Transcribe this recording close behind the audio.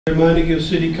Montague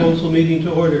City Council meeting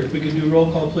to order. If we could do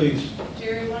roll call, please.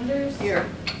 Jerry Wonders. Here.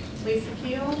 Lisa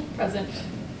Keel. Present.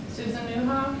 Susan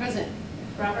Newhoff. Present.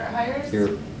 Robert Hires.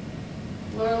 Here.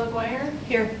 Laura LaGuire.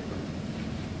 Here.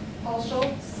 Paul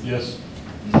Schultz. Yes.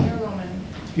 Mayor Roman.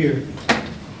 Here.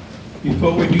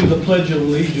 Before we do the Pledge of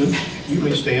Allegiance, you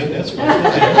may stand, that's fine.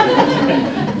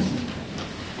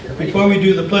 Before we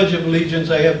do the Pledge of Allegiance,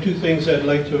 I have two things I'd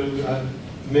like to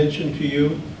mention to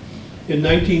you. In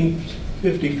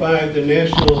 1955, the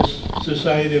National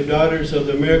Society of Daughters of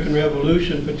the American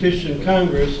Revolution petitioned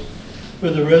Congress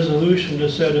for the resolution to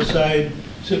set aside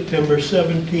September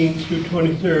 17th through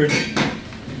 23rd,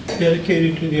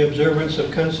 dedicated to the observance of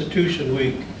Constitution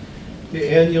Week. The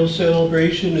annual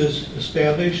celebration is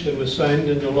established and was signed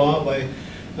into law by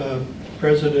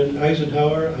President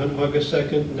Eisenhower on August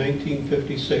 2nd,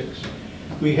 1956.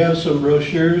 We have some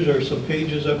brochures or some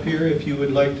pages up here if you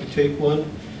would like to take one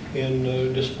and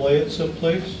display it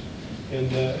someplace. And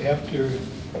after,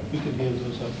 we can hand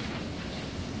those up.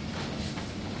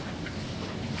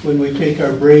 When we take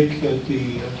our break at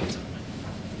the,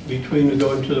 between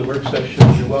going to the work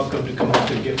session, you're welcome to come up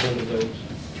and get one of those.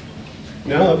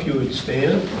 Now if you would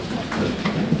stand.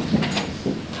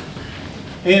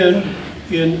 And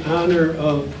in honor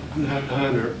of, not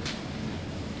honor,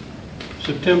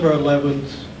 September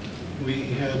 11th, we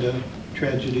had a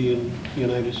tragedy in the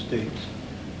United States.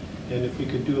 And if we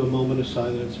could do a moment of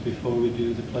silence before we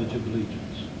do the Pledge of Allegiance.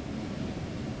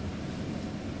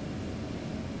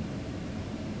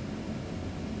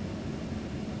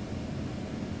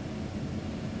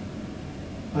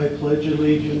 I pledge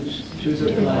allegiance to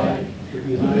the flag of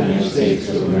the United States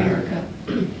of America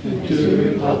and to the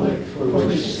republic for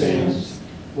which it stands,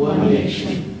 one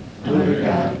nation, under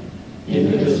God,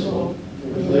 indivisible,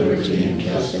 with liberty and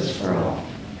justice for all.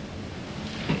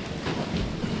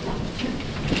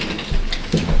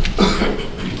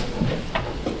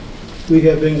 We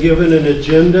have been given an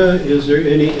agenda. Is there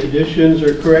any additions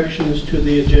or corrections to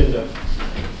the agenda?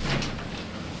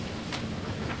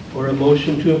 Or a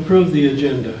motion to approve the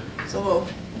agenda? So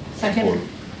moved. Second.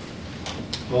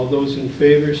 All those in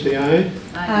favor say aye.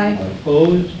 Aye.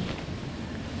 Opposed?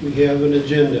 We have an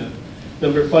agenda.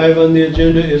 Number 5 on the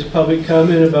agenda is public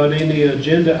comment about any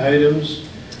agenda items.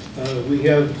 We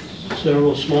have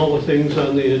several smaller things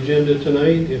on the agenda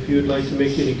tonight. If you'd like to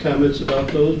make any comments about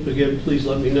those, again, please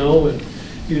let me know and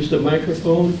use the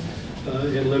microphone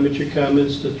and limit your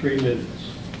comments to 3 minutes.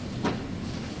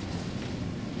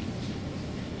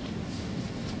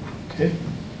 Okay.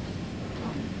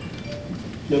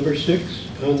 Number 6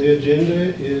 on the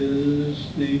agenda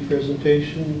is the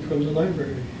presentation from the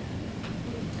library.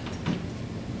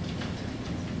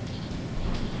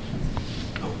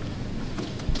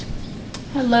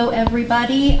 Hello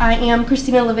everybody, I am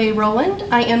Christina LeVay Rowland.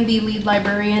 I am the lead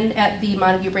librarian at the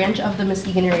Montague branch of the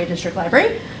Muskegon Area District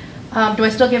Library. Do I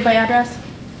still give my address?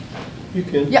 You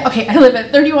can. Yeah, okay, I live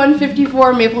at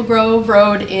 3154 Maple Grove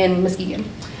Road in Muskegon.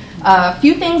 A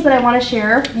few things that I want to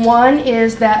share. One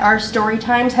is that our story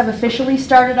times have officially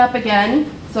started up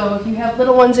again. So if you have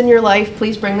little ones in your life,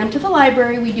 please bring them to the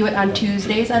library. We do it on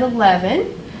Tuesdays at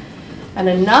 11. And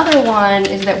another one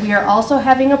is that we are also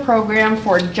having a program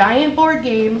for giant board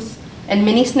games and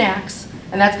mini snacks.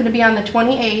 And that's going to be on the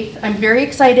 28th. I'm very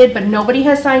excited, but nobody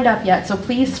has signed up yet. So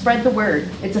please spread the word.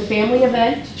 It's a family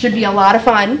event. Should be a lot of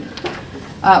fun.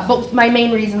 But my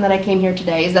main reason that I came here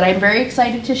today is that I'm very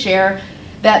excited to share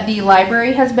that the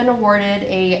library has been awarded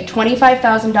a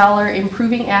 $25,000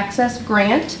 Improving Access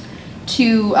grant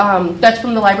to, that's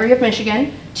from the Library of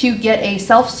Michigan, to get a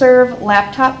self-serve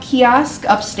laptop kiosk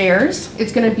upstairs.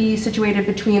 It's going to be situated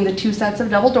between the 2 sets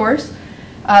of double doors.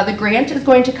 The grant is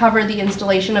going to cover the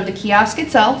installation of the kiosk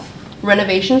itself,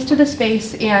 renovations to the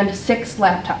space, and 6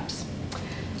 laptops.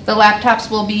 The laptops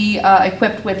will be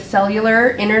equipped with cellular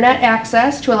internet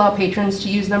access to allow patrons to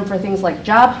use them for things like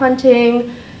job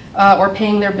hunting, or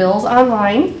paying their bills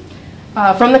online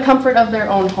from the comfort of their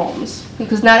own homes,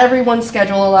 because not everyone's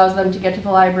schedule allows them to get to the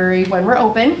library when we're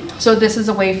open. So this is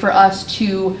a way for us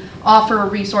to offer a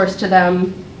resource to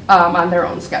them on their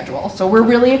own schedule. So we're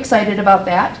really excited about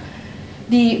that.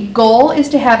 The goal is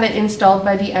to have it installed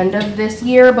by the end of this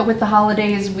year, but with the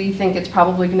holidays, we think it's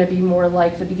probably going to be more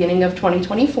like the beginning of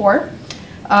 2024.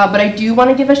 But I do want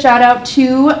to give a shout out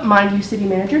to Montague City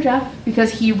Manager Jeff,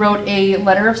 because he wrote a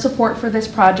letter of support for this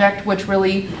project, which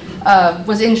really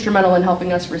was instrumental in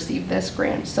helping us receive this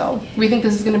grant. So we think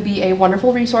this is going to be a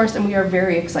wonderful resource, and we are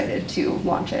very excited to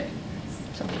launch it.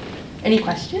 So, any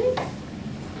questions?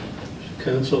 Does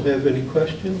council have any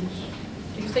questions?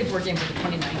 Did you say board game for the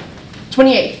 29th?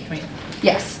 28th. 28th.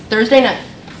 Yes, Thursday night.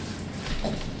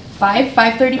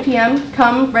 5:30 p.m.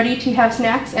 Come ready to have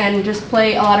snacks and just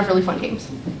play a lot of really fun games.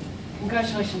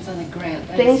 Congratulations on the grant.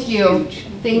 That Thank is you. huge.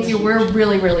 Thank you. We're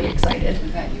really, really excited. I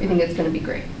bet you I think are. it's going to be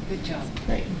great. Good job.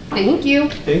 Great. Thank you.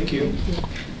 Thank you.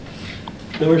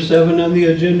 Number 7 on the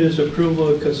agenda is approval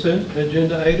of consent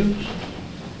agenda items.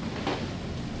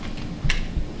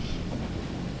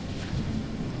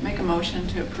 Make a motion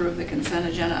to approve the consent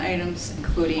agenda items,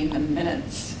 including the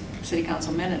minutes, city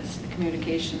council minutes, the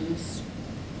communications,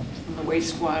 the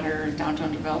wastewater,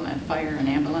 downtown development, fire, and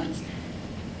ambulance,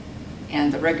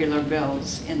 and the regular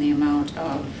bills in the amount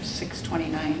of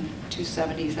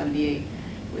 $629,270.78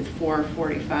 with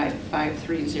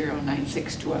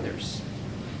 $445,530.96 to others.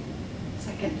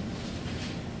 Second.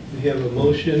 We have a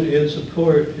motion and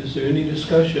support. Is there any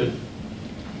discussion?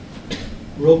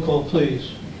 Roll call,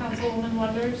 please. Councilwoman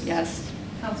Wonders? Yes.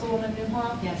 Councilwoman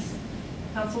Newhoff? Yes.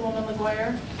 Councilwoman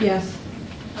LaGuerre? Yes.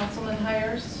 Councilman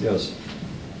Hires? Yes.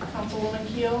 Councilwoman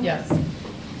Keel? Yes.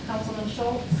 Councilman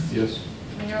Schultz? Yes.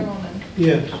 Mayor Loman?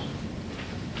 Yes.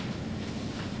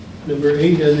 Number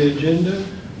 8 on the agenda,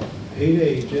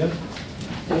 8A, Jeff.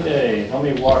 8A, let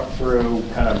me walk through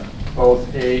kind of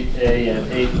both 8A and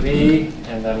 8B,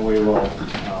 and then we will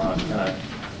kind of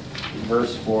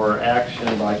reverse for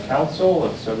action by council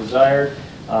if so desired.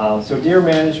 So deer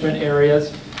management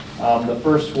areas, the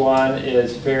first one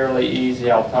is fairly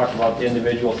easy. I'll talk about the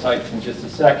individual sites in just a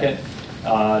second.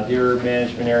 Deer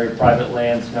management area, private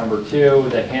lands, number 2,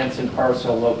 the Hanson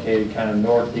parcel located kind of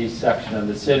northeast section of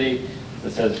the city.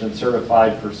 This has been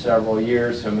certified for several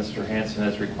years, so Mr. Hanson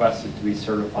has requested to be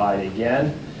certified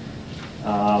again.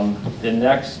 The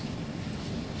next,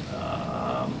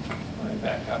 let me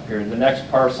back up here. The next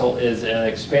parcel is an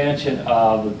expansion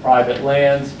of the private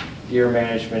lands, deer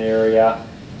management area,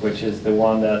 which is the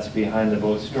one that's behind the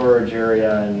boat storage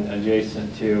area and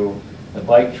adjacent to the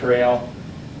bike trail.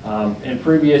 In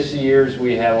previous years,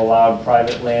 we have allowed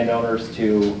private landowners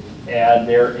to add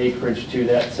their acreage to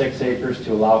that 6 acres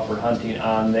to allow for hunting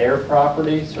on their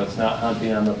property. So it's not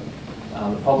hunting on the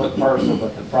public parcel,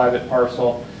 but the private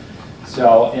parcel.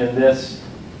 So in this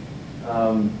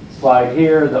slide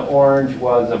here, the orange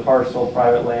was a parcel of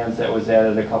private lands that was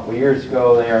added a couple years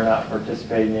ago. They are not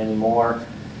participating anymore.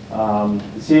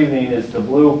 This evening is the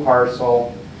blue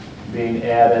parcel being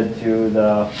added to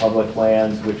the public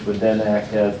lands, which would then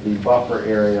act as the buffer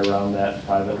area around that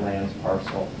private lands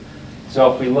parcel.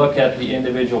 So if we look at the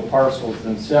individual parcels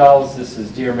themselves, this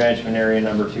is deer management area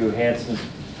number 2, Hanson's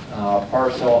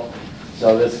parcel.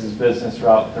 So this is Business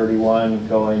Route 31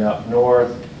 going up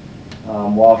north,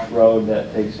 Walsh Road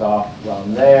that takes off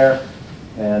around there,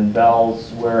 and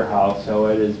Bell's Warehouse. So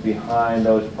it is behind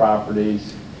those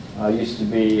properties.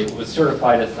 It was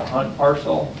certified as the Hunt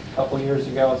parcel a couple years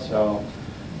ago, so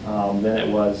then it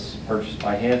was purchased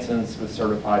by Hanson's, was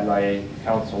certified by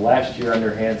council last year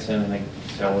under Hanson, and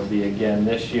so it would be again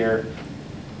this year.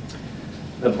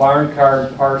 The barn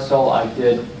card parcel, I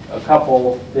did a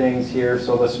couple things here.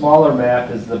 So the smaller map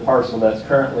is the parcel that's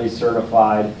currently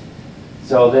certified.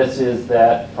 So this is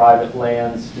that private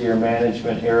lands deer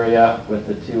management area with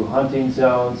the 2 hunting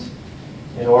zones.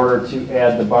 In order to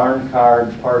add the barn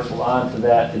card parcel onto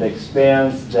that, it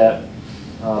expands that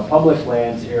public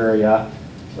lands area,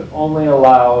 but only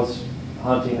allows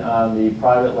hunting on the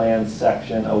private lands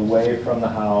section away from the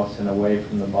house and away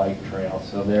from the bike trail.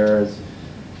 So there's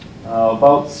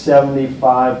about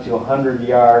 75 to 100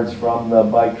 yards from the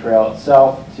bike trail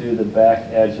itself to the back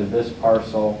edge of this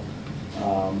parcel.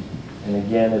 And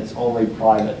again, it's only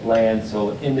private land,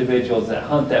 so individuals that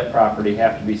hunt that property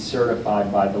have to be certified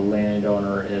by the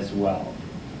landowner as well.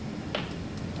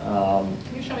 Can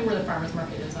you show me where the farmer's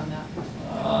market is on that?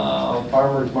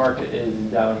 Farmer's market is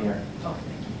down here. Oh,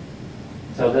 thank you.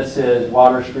 So this is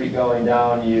Water Street going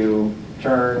down. You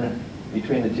turn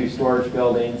between the 2 storage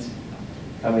buildings,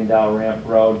 coming down Ramp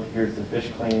Road. Here's the fish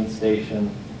cleaning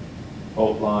station,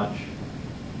 boat launch,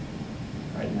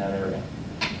 right in that area.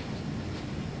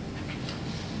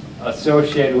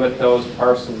 Associated with those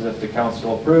parcels, if the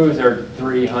council approves, there are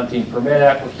 3 hunting permit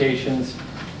applications.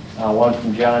 One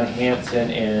from John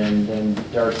Hanson and then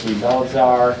Darcy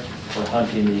Belzar for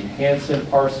hunting the Hanson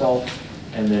parcel,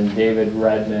 and then David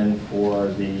Redman for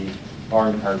the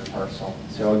barn card parcel.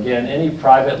 So again, any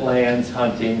private lands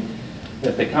hunting,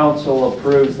 if the council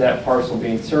approves that parcel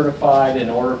being certified, in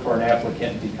order for an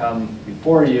applicant to come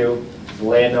before you, the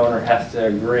landowner has to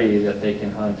agree that they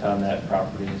can hunt on that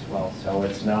property as well. So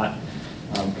it's not,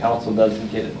 council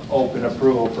doesn't get open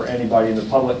approval for anybody in the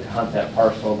public to hunt that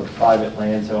parcel. The private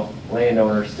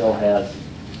landowner still has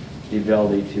the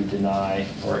ability to deny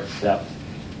or accept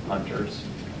hunters.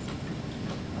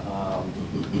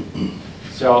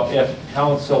 So if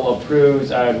council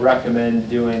approves, I would recommend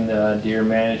doing the deer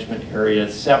management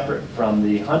area separate from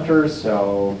the hunters,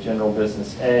 so general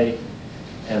business A,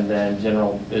 and then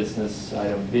general business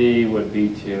item B would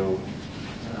be to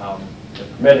the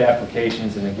permit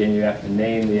applications, and again, you have to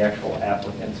name the actual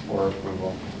applicants for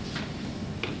approval.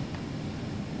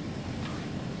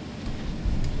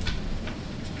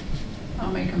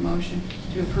 I'll make a motion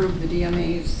to approve the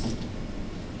DMAs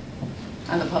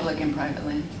on the public and private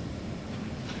lands.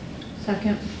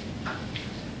 Second.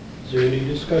 Is there any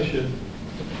discussion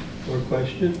or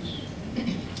questions?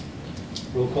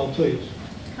 Roll call, please.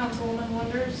 Councilwoman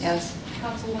Wonders? Yes.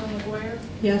 Councilwoman McGuire?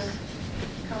 Yes.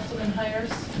 Councilman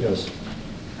Hires? Yes.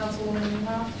 Councilwoman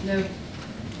Newhoff? No.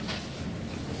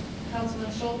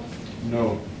 Councilman Schultz?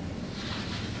 No.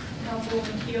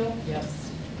 Councilwoman Keel?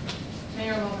 Yes.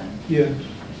 Mayor Loman? Yes.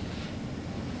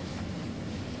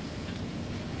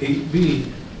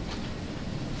 8B.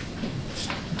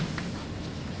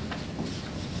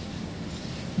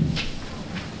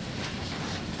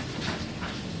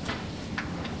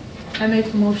 I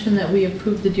make a motion that we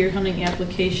approve the deer hunting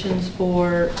applications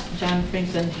for John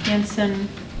Franklin Hansen,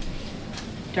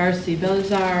 Darcy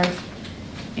Belzar,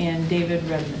 and David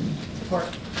Redmond. Support.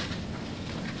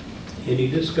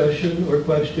 Any discussion or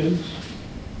questions?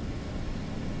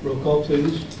 Roll call,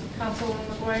 please. Councilwoman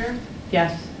McGuire?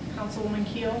 Yes. Councilwoman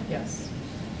Keel? Yes.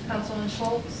 Councilman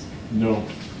Schultz? No.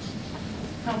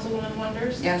 Councilwoman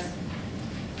Wonders? Yes.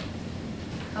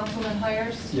 Councilman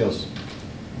Hires? Yes.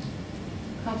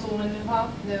 Councilwoman Newhoff?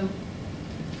 No.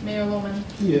 Mayor Loman?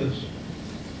 Yes.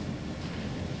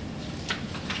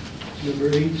 Number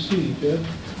 8C, Jeff.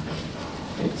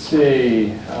 Let's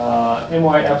see,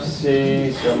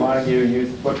 NYFC, so Montague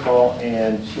Youth Football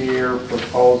and Cheer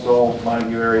Proposal,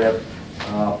 Montague Area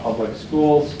Public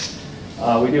Schools.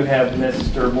 We do have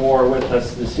Mr. Moore with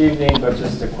us this evening, but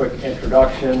just a quick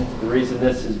introduction. The reason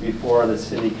this is before the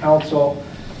City Council.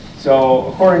 So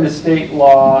according to state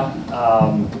law,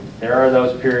 there are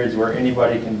those periods where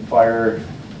anybody can fire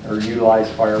or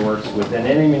utilize fireworks within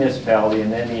any municipality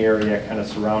in any area kind of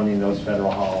surrounding those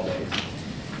federal holidays.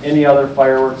 Any other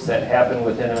fireworks that happen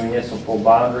within a municipal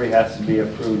boundary has to be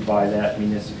approved by that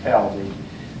municipality,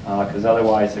 because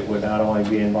otherwise it would not only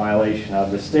be in violation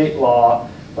of the state law,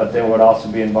 but then would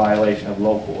also be in violation of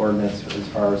local ordinance as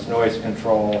far as noise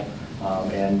control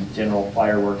and general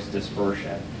fireworks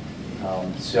dispersion.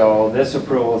 So this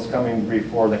approval is coming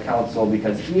before the council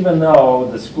because even though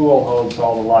the school holds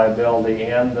all the liability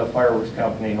and the fireworks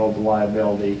company hold the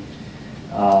liability,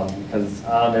 because it's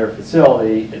on their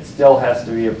facility, it still has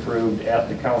to be approved at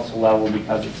the council level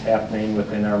because it's happening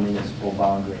within our municipal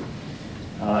boundary.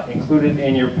 Included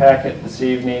in your packet this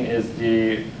evening is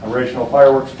the original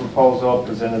fireworks proposal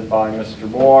presented by Mr.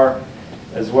 Moore,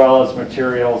 as well as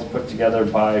materials put together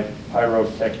by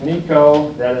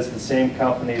Pyrotechnico. That is the same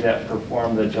company that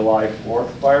performed the July 4th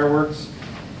fireworks.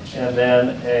 And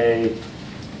then a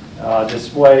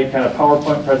display kind of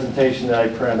PowerPoint presentation that I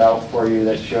printed out for you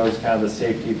that shows kind of the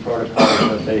safety protocols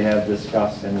that they have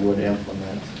discussed and would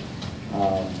implement.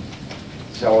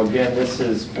 So again, this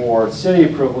is for city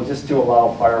approval just to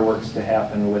allow fireworks to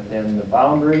happen within the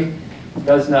boundary. It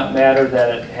does not matter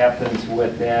that it happens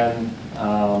within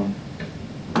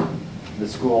the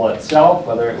school itself,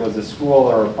 whether it was a school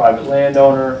or a private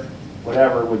landowner,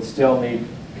 whatever, would still need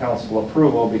council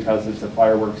approval because it's a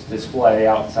fireworks display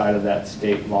outside of that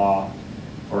state law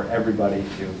for everybody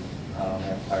to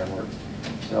have fireworks.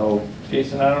 So,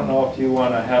 Jason, I don't know if you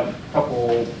want to have a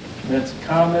couple minutes of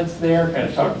comments there, kind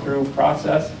of talk through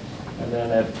process, and then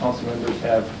if council members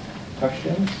have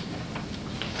questions,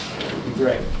 that would be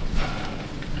great.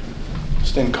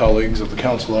 Esteemed colleagues of the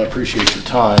council, I appreciate your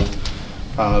time.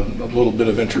 A little bit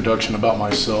of introduction about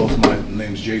myself. My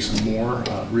name's Jason Moore,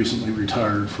 recently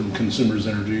retired from Consumers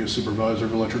Energy as Supervisor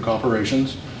of Electric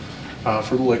Operations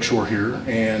for the Lakeshore here.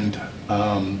 And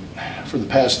for the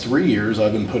past 3 years,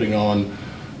 I've been putting on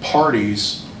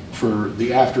parties for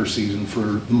the after season for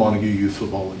the Montague Youth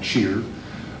Football and Cheer.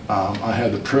 I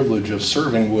had the privilege of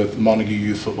serving with Montague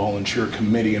Youth Football and Cheer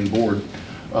Committee and Board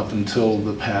up until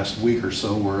the past week or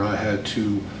so, where I had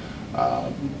to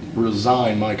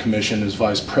resign my commission as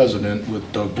vice president with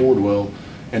Doug Bordwell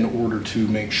in order to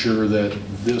make sure that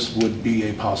this would be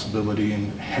a possibility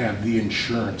and have the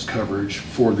insurance coverage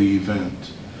for the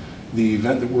event. The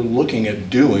event that we're looking at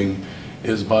doing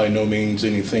is by no means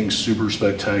anything super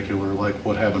spectacular like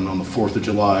what happened on the 4th of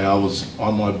July. I was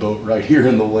on my boat right here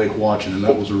in the lake watching, and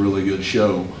that was a really good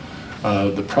show.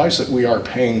 The price that we are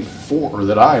paying for, or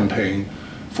that I am paying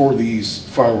for these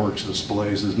fireworks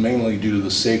displays, is mainly due to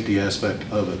the safety aspect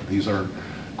of it. These are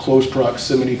close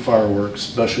proximity fireworks,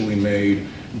 specially made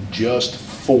just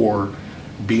for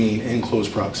being in close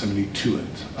proximity to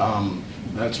it.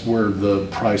 That's where the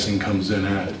pricing comes in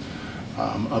at.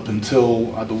 Up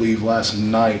until, I believe, last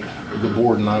night, the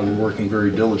board and I were working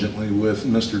very diligently with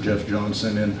Mr. Jeff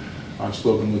Johnson, and I've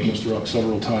spoken with Mr. Uck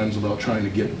several times about trying to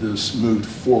get this moved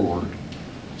forward.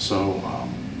 So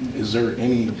is there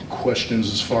any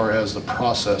questions as far as the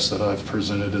process that I've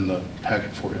presented in the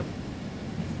packet for you?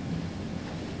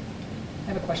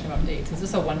 I have a question about dates. Is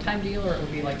this a one-time deal, or it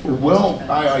would be like for Well, most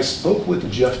events? I spoke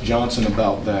with Jeff Johnson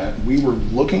about that. We were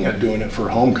looking at doing it for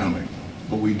homecoming,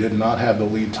 but we did not have the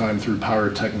lead time through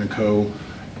Pyrotechnico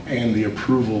and the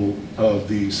approval of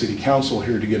the city council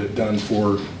here to get it done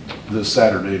for this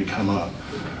Saturday to come up.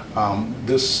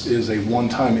 This is a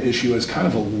one-time issue. It's kind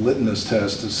of a litmus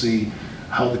test to see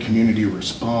how the community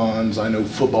responds. I know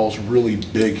football's really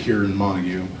big here in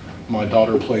Montague. My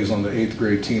daughter plays on the 8th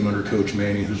grade team under Coach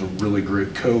Manny, who's a really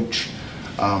great coach.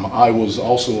 I was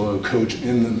also a coach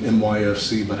in the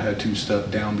NYFC, but had to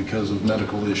step down because of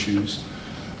medical issues.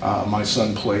 My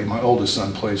oldest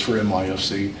son plays for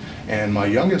NYFC, and my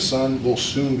youngest son will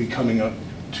soon be coming up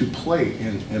to play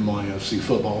in NYFC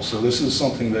football. So this is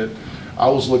something that I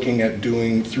was looking at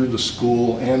doing through the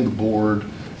school and the board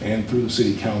and through the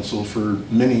city council for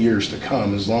many years to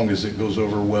come, as long as it goes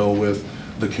over well with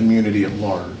the community at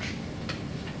large.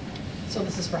 So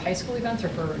this is for high school events or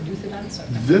for youth events? Or?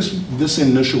 This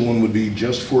initial one would be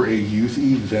just for a youth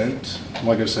event,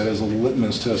 like I said, as a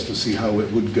litmus test to see how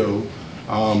it would go.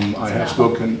 I have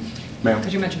spoken, ma'am.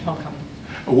 Because you mentioned homecoming.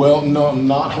 Well, no,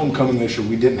 not homecoming this year.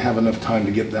 We didn't have enough time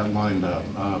to get that lined up.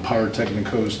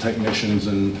 Pyrotechnico's technicians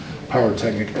and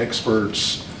pyrotechnic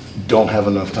experts don't have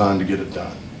enough time to get it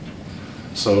done.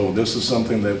 So this is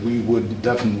something that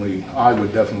I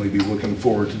would definitely be looking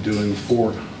forward to doing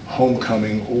for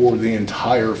homecoming or the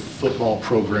entire football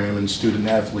program and student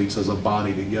athletes as a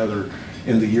body together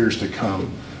in the years to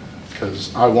come,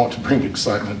 because I want to bring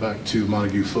excitement back to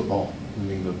Montague football. I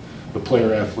mean, the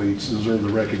player athletes deserve the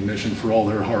recognition for all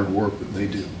their hard work that they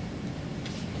do.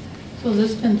 So has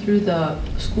this been through the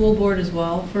school board as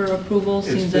well for approval,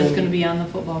 since that's going to be on the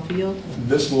football field?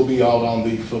 This will be out on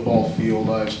the football field.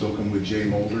 I've spoken with Jay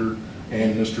Mulder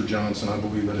and Mr. Johnson. I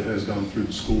believe that it has gone through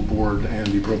the school board and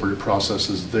the appropriate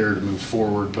processes there to move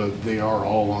forward, but they are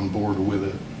all on board with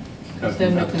it. Is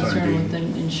there no concern with the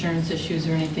insurance issues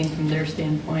or anything from their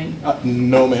standpoint?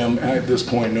 No, ma'am. At this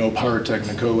point, no.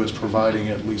 Pyrotechnico is providing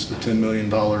at least a $10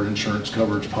 million insurance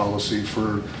coverage policy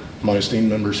for my esteemed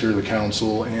members here of the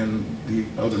council and the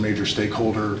other major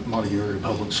stakeholder, Montague Area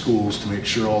Public Schools, to make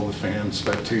sure all the fans,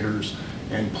 spectators,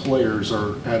 and players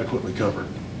are adequately covered.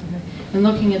 And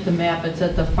looking at the map, it's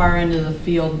at the far end of the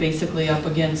field, basically up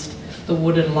against the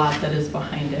wooded lot that is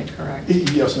behind it, correct?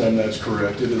 Yes, ma'am, that's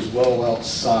correct. It is well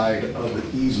outside of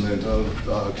the easement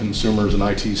of Consumers and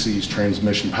ITC's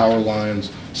transmission power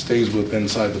lines, stays within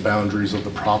inside the boundaries of the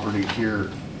property here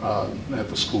at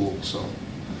the school. So,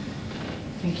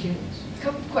 thank you. A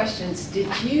couple questions.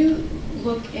 Did you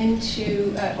look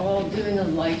into at all doing a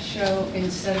light show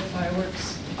instead of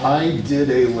fireworks? I did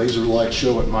a laser light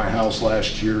show at my house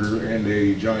last year and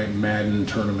a giant Madden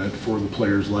tournament for the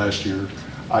players last year.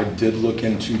 I did look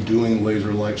into doing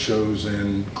laser light shows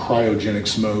and cryogenic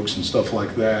smokes and stuff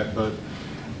like that, but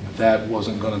that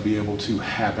wasn't going to be able to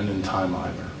happen in time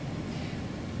either.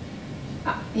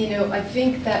 You know, I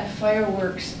think that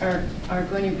fireworks are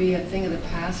going to be a thing of the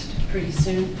past pretty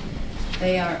soon.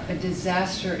 They are a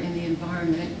disaster in the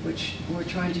environment, which we're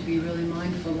trying to be really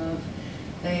mindful of.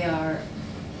 They are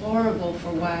horrible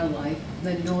for wildlife.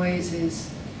 The noise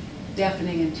is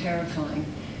deafening and terrifying.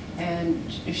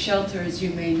 And shelters,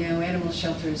 you may know, animal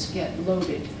shelters get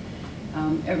loaded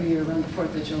every year around the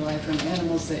 4th of July from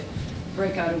animals that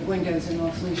break out of windows and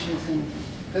off leashes and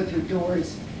go through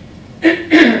doors.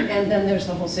 And then there's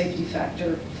the whole safety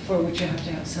factor for which you have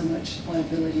to have so much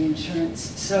liability insurance.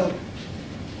 So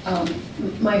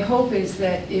my hope is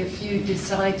that if you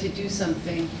decide to do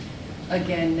something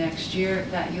again next year,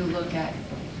 that you look at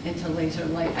into laser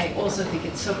light. I also think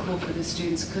it's so cool for the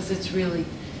students because it's really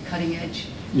cutting edge.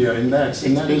 Yeah, and that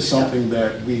is something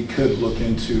that we could look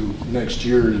into next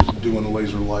year, is doing a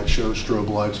laser light show, strobe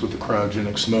lights with the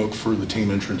cryogenic smoke for the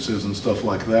team entrances and stuff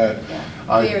like that.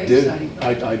 Yeah, very exciting.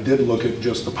 I did look at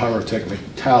just the pyrotechnic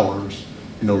towers,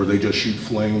 you know, where they just shoot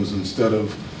flames instead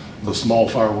of the small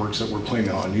fireworks that we're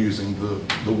planning on using.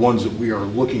 The ones that we are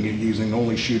looking at using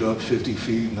only shoot up 50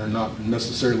 feet and they're not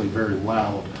necessarily very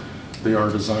loud. They are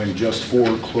designed just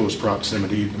for close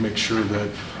proximity to make sure that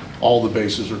all the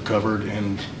bases are covered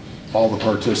and all the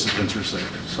participants are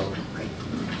safe. So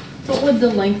What would the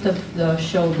length of the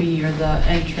show be, or the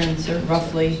entrance, or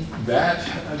roughly?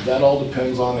 That all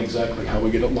depends on exactly how we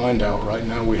get it lined out. Right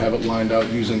now, we have it lined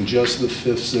out using just the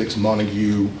 5th, 6th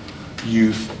Montague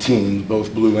youth teams,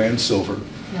 both blue and silver.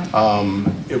 Yeah.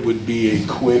 It would be a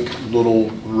quick little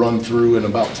run through in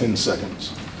about 10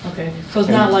 seconds. Okay, so it's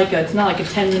not like a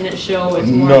 10-minute show, it's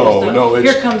more No, just a, no,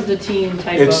 it's- here comes the team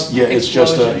type of Yeah, it's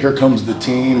just a, explosion. here comes the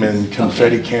team and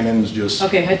confetti cannons just.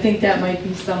 Okay, I think that might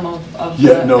be some of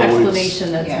Yeah, the no, it's-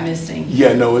 explanation that's Yeah. missing.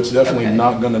 Yeah, no, it's definitely Okay.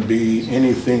 not going to be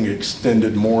anything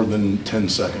extended more than 10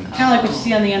 seconds. Kind of like what you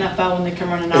see on the NFL when they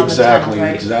come running out Exactly, the tunnel,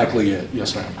 right? exactly it.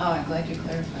 Yes, ma'am. Oh, I'm glad you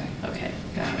clarified. Okay,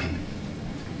 got it.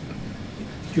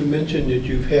 You mentioned that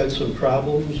you've had some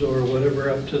problems or whatever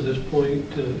up to this point.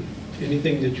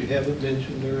 Anything that you haven't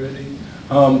mentioned already?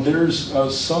 There's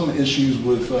some issues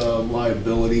with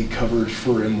liability coverage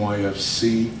for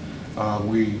NYFC.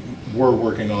 We were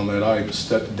working on that. I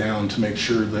stepped down to make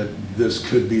sure that this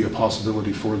could be a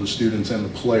possibility for the students and the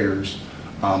players.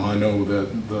 I know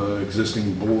that the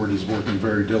existing board is working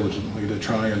very diligently to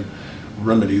try and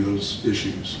remedy those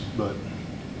issues, but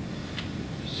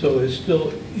So it's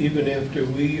still, even after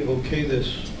we okay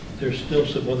this, there's still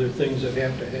some other things that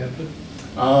have to happen?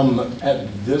 at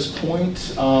this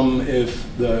point,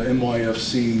 if the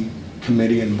NYFC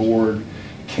committee and board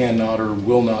cannot or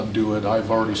will not do it,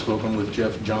 I've already spoken with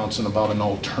Jeff Johnson about an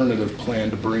alternative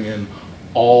plan to bring in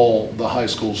all the high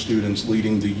school students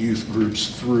leading the youth groups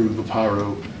through the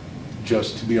pyro,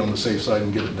 just to be on the safe side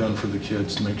and get it done for the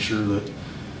kids to make sure that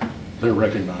they're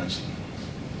recognized.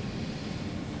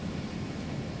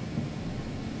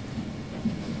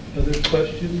 Other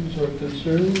questions or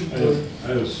concerns? I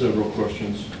have several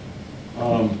questions.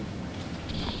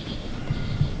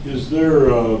 Is there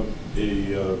a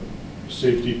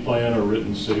safety plan, a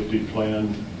written safety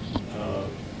plan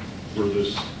for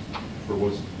this, for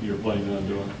what you're planning on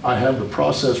doing? I have the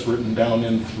process written down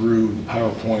in through the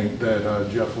PowerPoint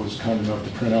that Jeff was kind enough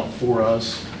to print out for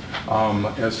us.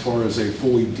 As far as a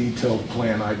fully detailed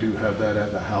plan, I do have that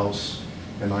at the house,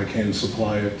 and I can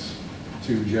supply it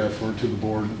to Jeff or to the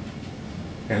board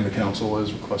and the council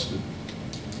as requested.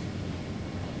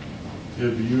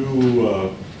 Have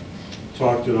you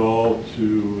talked at all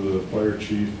to the Fire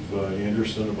Chief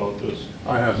Anderson about this?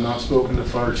 I have not spoken to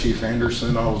Fire Chief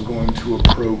Anderson. I was going to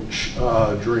approach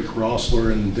Drake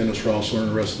Rossler and Dennis Rossler and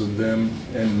the rest of them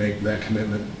and make that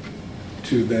commitment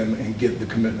to them and get the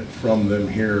commitment from them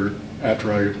here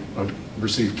after I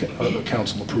receive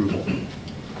council approval.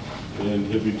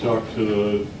 And have you talked to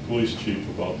the police chief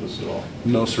about this at all?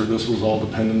 No, sir, this was all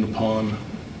dependent upon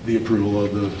the approval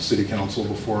of the city council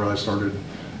before I started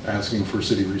asking for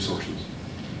city resources.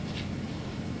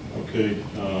 Okay,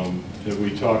 have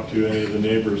we talked to any of the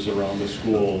neighbors around the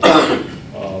school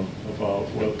about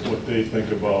what they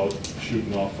think about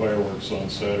shooting off fireworks on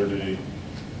Saturday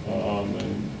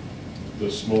and the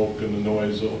smoke and the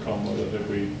noise that'll come with it? Have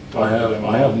we talked to them?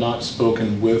 I have not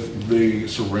spoken with the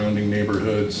surrounding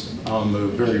neighborhoods. On the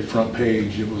very front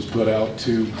page, it was put out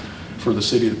for the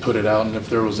city to put it out, and if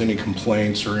there was any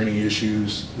complaints or any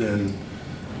issues, then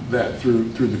that through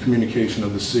the communication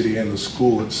of the city and the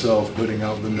school itself, putting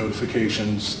out the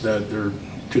notifications that there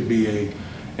could be a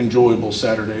enjoyable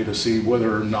Saturday to see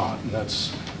whether or not. And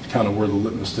that's kind of where the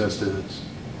litmus test is.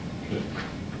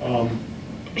 Okay.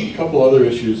 A couple other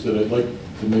issues that I'd like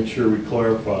to make sure we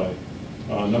clarify.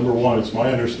 Number one, it's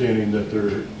my understanding that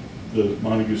the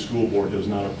Montague School Board has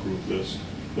not approved this,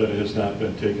 that it has not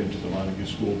been taken to the Montague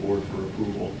School Board for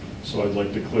approval. So I'd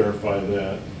like to clarify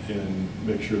that and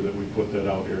make sure that we put that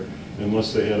out here,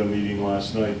 unless they had a meeting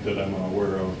last night that I'm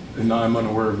unaware of. And I'm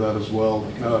unaware of that as well.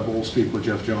 We'll speak with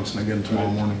Jeff Johnson again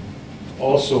tomorrow morning.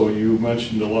 Also, you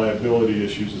mentioned the liability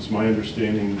issues. It's my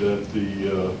understanding that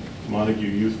the Montague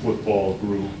Youth Football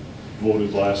Group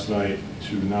voted last night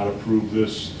to not approve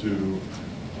this to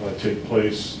take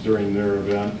place during their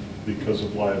event because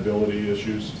of liability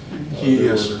issues.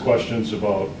 Yes. There were questions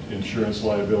about insurance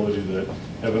liability that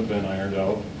haven't been ironed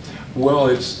out. Well,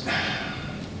 it's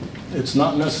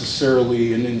not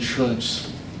necessarily an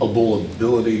insurance-able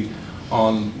ability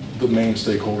on the main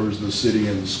stakeholders, the city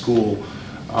and the school.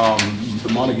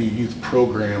 The Montague Youth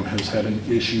Program has had an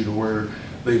issue to where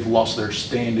they've lost their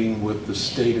standing with the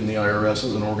state and the IRS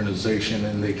as an organization,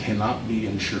 and they cannot be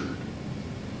insured.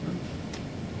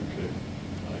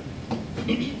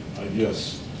 Okay. I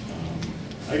guess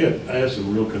I have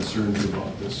some real concerns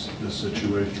about this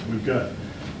situation. We've got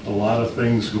a lot of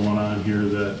things going on here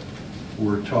that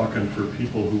we're talking for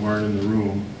people who aren't in the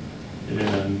room,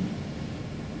 and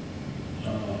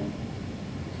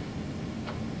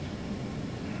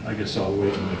I guess I'll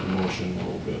wait and make a motion a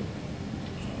little bit.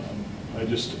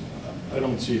 I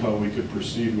don't see how we could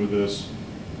proceed with this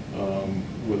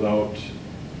without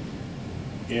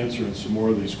answering some more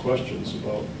of these questions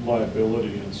about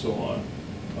liability and so on.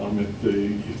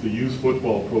 If the youth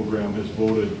football program has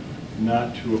voted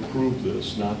not to approve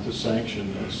this, not to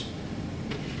sanction this,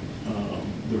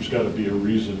 there's got to be a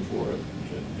reason for it.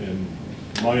 And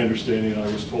my understanding, I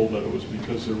was told that it was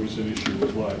because there was an issue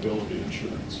with liability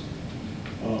insurance.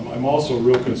 I'm also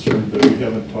real concerned that we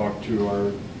haven't talked to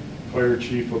our fire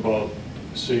chief about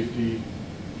safety.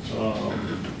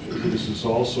 This is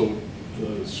also,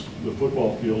 the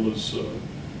football field is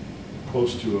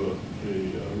close to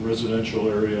a residential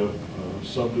area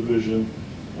subdivision,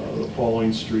 the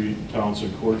Pauline Street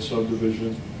Townsend Court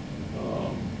subdivision.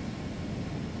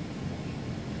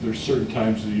 There's certain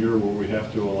times of the year where we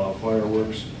have to allow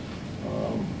fireworks.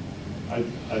 I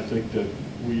think that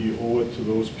we owe it to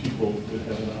those people to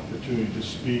have an opportunity to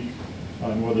speak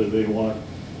on whether they want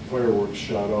fireworks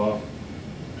shot off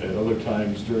at other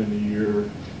times during the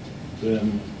year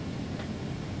than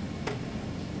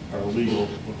are legal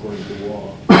according to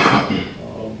law.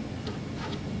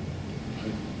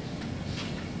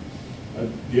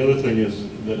 The other thing is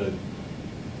that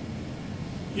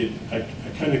I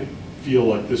kind of feel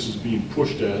like this is being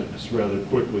pushed at us rather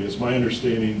quickly. It's my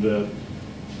understanding that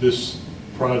this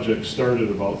project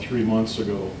started about 3 months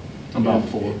ago. About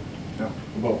 4. Yeah.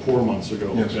 About 4 months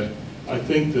ago. Yes. Okay. I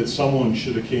think that someone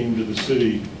should have came to the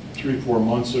city 3-4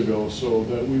 months ago so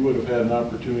that we would have had an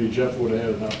opportunity, Jeff would have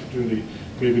had an opportunity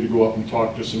maybe to go up and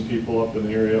talk to some people up in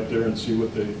the area up there and see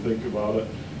what they think about it.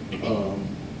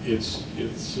 It's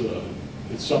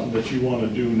something that you want to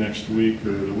do next week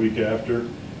or the week after,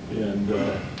 and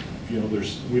you know,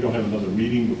 we don't have another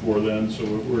meeting before then, so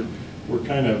we're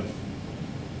kind of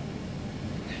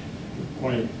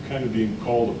being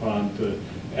called upon to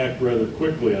act rather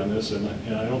quickly on this, and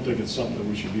I don't think it's something that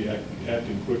we should be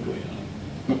acting quickly on.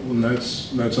 Well,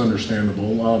 that's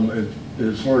understandable.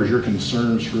 As far as your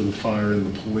concerns for the fire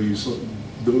and the police,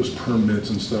 those permits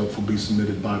and stuff will be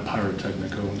submitted by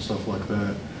Pyrotechnico and stuff like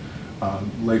that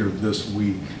later this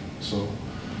week. So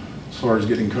as far as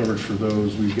getting coverage for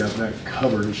those, we've got that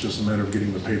covered. It's just a matter of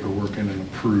getting the paperwork in and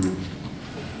approved.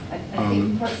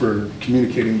 For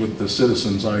communicating with the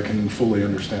citizens, I can fully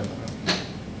understand that.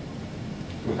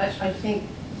 I think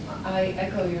I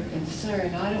echo your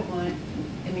concern. I don't want,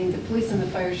 I mean, the police and the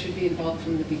fire should be involved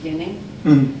from the beginning,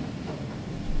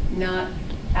 not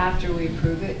after we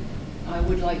approve it. I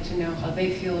would like to know how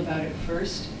they feel about it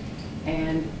first,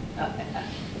 and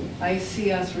I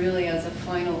see us really as a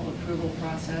final approval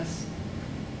process,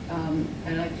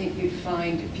 and I think you'd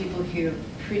find people here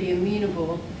pretty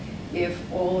amenable if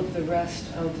all of the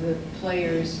rest of the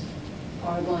players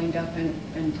are lined up and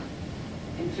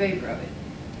in favor of it,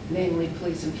 namely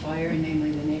police and fire, and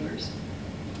namely the neighbors.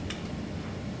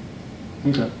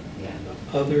 Okay. Yeah.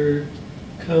 Other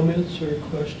comments or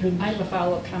questions? I have a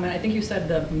follow-up comment. I think you said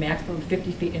the maximum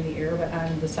 50 feet in the air, but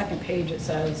on the second page it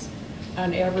says,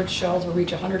 on average, shells will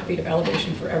reach 100 feet of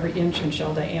elevation for every inch in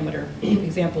shell diameter.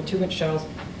 Example, 2-inch shells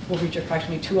will reach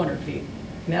approximately 200 feet.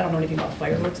 I mean, I don't know anything about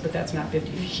fireworks, but that's not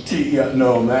 50 feet. Yeah,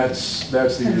 no, that's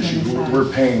the issue. We're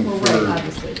paying for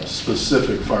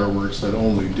specific fireworks that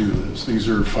only do this. These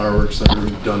are fireworks that are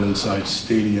done inside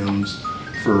stadiums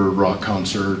for rock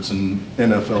concerts and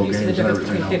NFL games and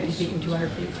everything else. 50 feet and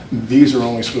 200 feet. These are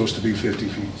only supposed to be 50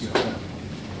 feet. Yes.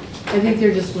 I think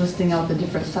they're just listing out the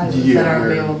different sizes that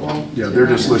are available. Yeah, they're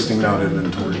just listing out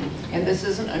inventory. And this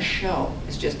isn't a show,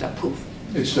 it's just a poof.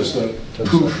 It's just a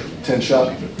poof,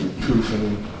 10-shot poof,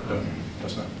 and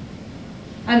that's not.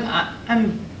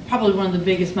 I'm probably one of the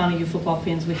biggest Montague football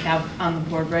fans we have on the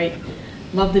board, right?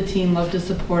 Love the team, love to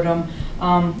support them.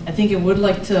 I think I would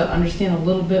like to understand a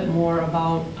little bit more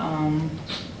about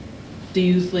the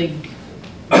youth league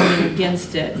voting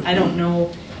against it. I don't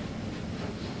know.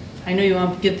 I know you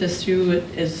want to get this through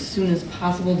it as soon as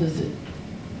possible. Does it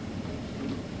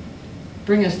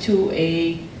bring us to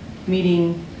a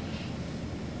meeting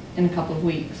in a couple of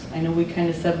weeks? I know we kind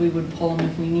of said we would pull them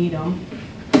if we need them.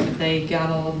 If they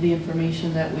got all of the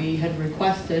information that we had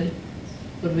requested,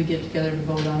 would we get together to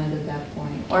vote on it at that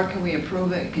point? Or can we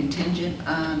approve it contingent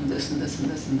on this and this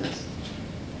and this and this?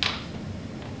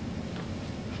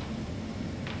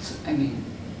 I mean,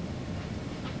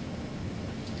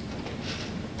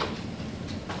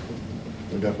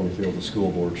 I definitely feel the school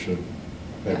board should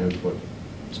have input.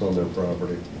 It's on their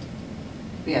property.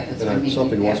 yeah, that's And what I mean.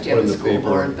 something You was have to put have in the the school paper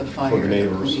board, the for fire, the the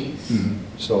neighbors. police.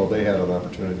 So they had an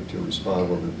opportunity to respond,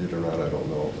 whether they did or not, I don't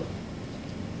know.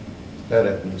 But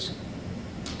that has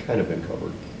kind of been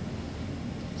covered.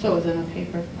 So it was in the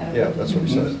paper? I don't Yeah, know. that's what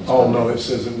he said. Oh, no, it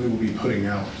says that we will be putting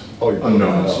out Oh, you're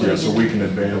unknowns, putting it yeah, out. so we can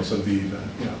advance of the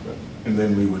event, yeah, and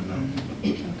then we would know.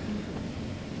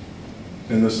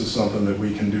 And this is something that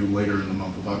we can do later in the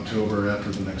month of October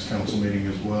after the next council meeting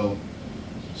as well.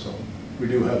 So we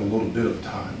do have a little bit of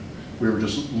time. We were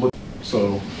just looking,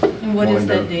 so. And what is wanting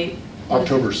that to- date?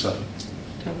 October 7th.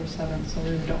 October 7th, so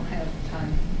we don't have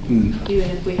time. Mm.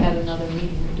 Even if we had another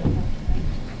meeting, we don't have time.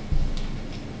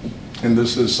 And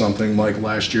this is something like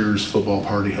last year's football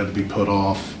party had to be put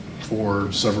off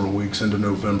for several weeks into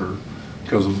November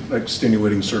because of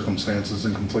extenuating circumstances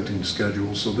and conflicting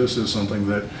schedules. So this is something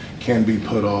that can be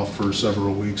put off for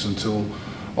several weeks until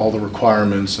all the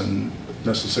requirements and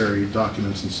necessary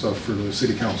documents and stuff for the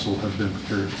city council have been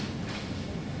prepared.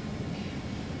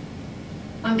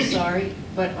 I'm sorry,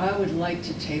 but I would like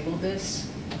to table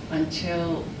this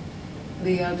until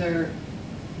the other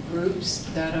groups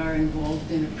that are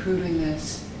involved in approving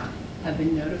this have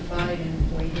been notified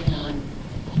and weighed in on.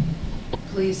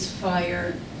 Police,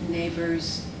 fire,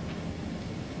 neighbors.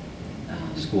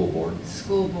 School board.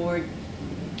 School board.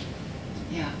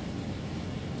 Yeah.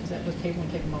 Is that with table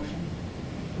and take a motion?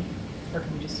 Or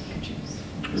can we just choose?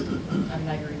 I'm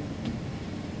not agreeing.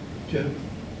 Jeff?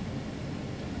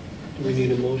 Do we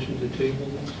need a motion to table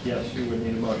this? Yes, you would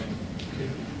need a motion.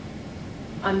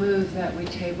 I move that we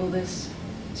table this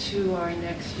to our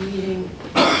next meeting,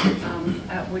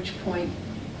 at which point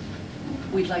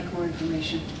we'd like more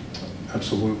information.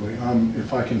 Absolutely.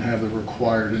 If I can have the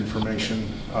required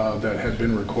information that had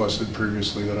been requested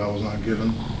previously that I was not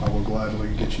given, I will gladly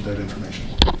get you that information.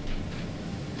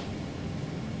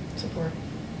 Support.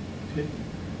 Okay.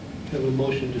 Have a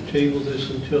motion to table this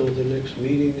until the next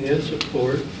meeting and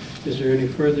support. Is there any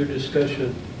further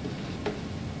discussion?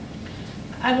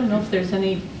 I don't know if there's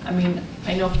any, I mean,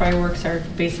 I know fireworks are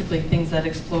basically things that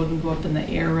explode and go up in the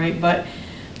air, right? But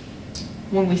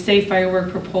when we say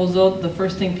firework proposal, the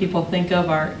first thing people think of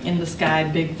are in the sky,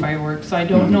 big fireworks. So I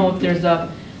don't know if there's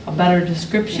a better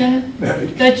description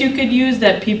that you could use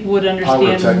that people would understand.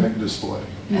 Pyrotechnic display.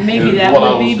 Maybe that would be Well,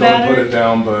 I was going to put better. it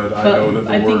down, but I know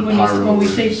that I the think word pyro when we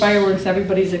say is- fireworks,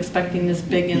 everybody's expecting this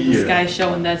big in the Yeah. sky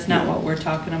show, and that's not Yeah. what we're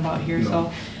talking about here.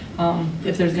 No. So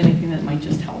if there's anything that might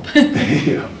just help.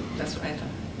 Yeah. That's what I thought.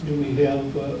 Do we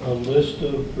have a list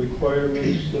of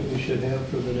requirements that we should have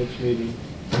for the next meeting?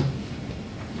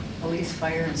 Police,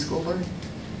 fire, and school board?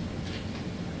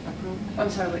 Approve? I'm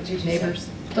sorry, what did you say? Neighbors.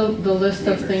 The list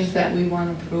of things that we want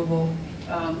approval.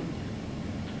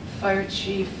 Fire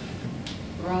chief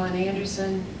Ron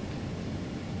Anderson,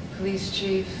 police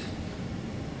chief,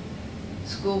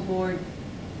 school board.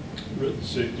 Written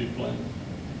safety plan.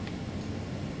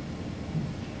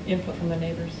 Input from the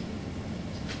neighbors.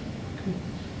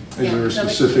 Is there Yeah, a so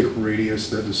like- specific radius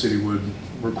that the city would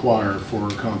require for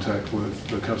contact with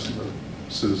the customer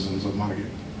citizens of Montague?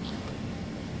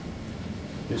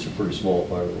 These are pretty small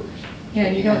fireworks.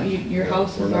 Yeah, you don't, your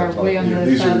houses We're not are way talking- on the Yeah,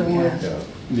 other these side are- of the woods. Yeah.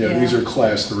 Yeah, these Yeah. are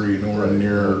class 3, nowhere Right.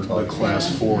 near the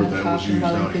class Yeah. 4 that was Talking used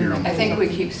about out here. on I think we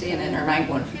Fulton. keep seeing it in our mind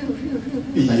going, phew, phew, phew.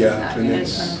 but it's Yeah, not. and It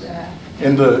it's, is.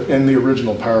 in the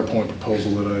original PowerPoint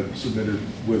proposal that I submitted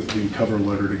with the cover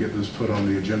letter to get this put on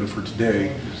the agenda for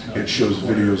today, it shows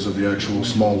videos of the actual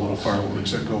small little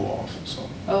fireworks that go off, so.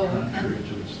 Oh, I'm okay. sure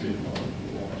it's a state law.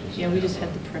 Yeah, we just had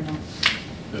the printout.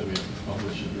 That we have to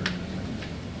publish it during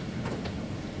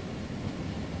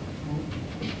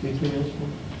Anything else?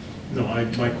 No,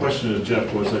 my question to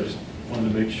Jeff was, I just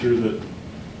wanted to make sure that,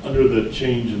 under the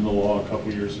change in the law a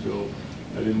couple years ago,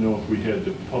 I didn't know if we had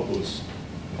to publish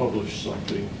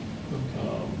something.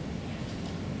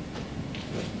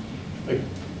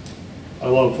 I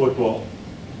love football.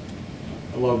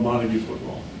 I love Montague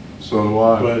football. So do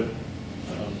I. But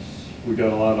we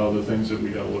got a lot of other things that we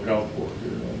got to look out for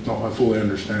here. No, I fully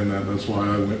understand that. That's why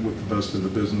I went with the best in the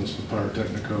business with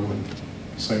Pyrotechnico, and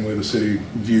same way the city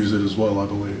views it as well, I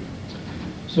believe.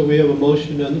 So we have a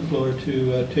motion on the floor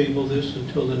to table this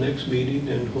until the next meeting,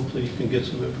 and hopefully you can get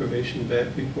some information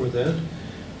back before that.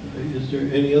 Is there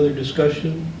any other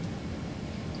discussion?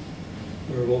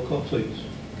 Or roll call, please.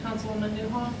 Councilwoman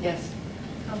Newhoff? Yes.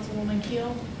 Councilwoman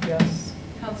Keel? Yes.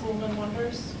 Councilwoman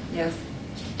Wonders? Yes.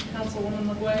 Councilwoman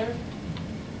McGuire?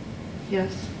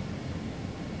 Yes.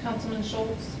 Councilman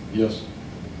Schultz? Yes.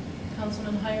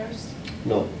 Councilman Hires?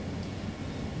 No.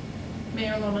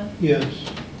 Mayor Loman? Yes.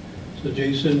 So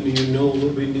Jason, do you know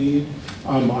what we need?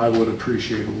 I would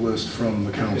appreciate a list from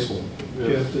the council.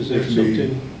 Jeff, is that It can be-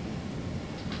 something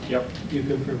Yep. you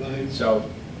can provide? So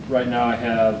right now I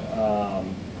have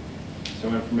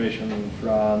some information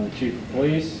from the chief of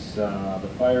police, the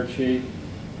fire chief,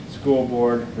 school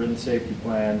board, written safety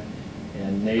plan,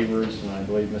 and neighbors. And I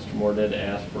believe Mr. Moore did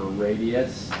ask for a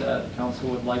radius that council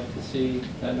would like to see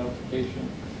that notification.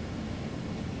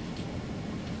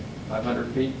 500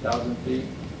 feet, 1,000 feet?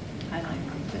 I don't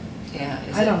even think, yeah.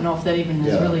 is I it- don't know if that even is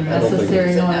Yeah, really I don't think necessary,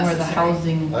 it's knowing where the necessary.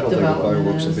 housing I don't think the development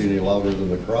fireworks will be is. any louder than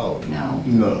the crowd. No,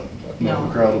 No, No.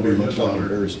 the crowd will be We're much talking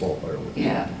louder. very small fireworks.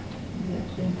 yeah,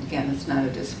 Exactly. again, it's not a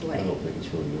I display. don't think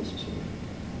it's really necessary.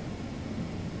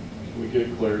 Can we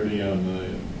get clarity on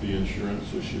the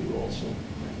insurance issue also?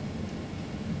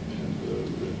 And the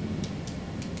written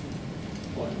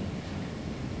plan.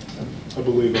 I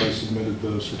believe I submitted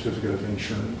the certificate of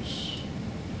insurance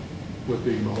with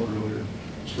the email earlier.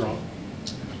 Strong.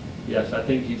 Yes, I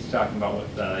think he's talking about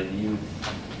with youth,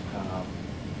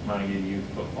 Montague youth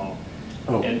football.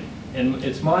 Oh. And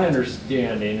it's my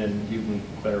understanding, and you can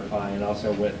clarify, and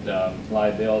also with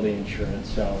liability insurance,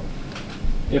 so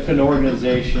if an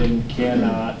organization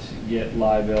cannot get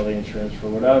liability insurance for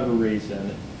whatever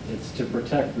reason, it's to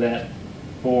protect that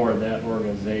board, that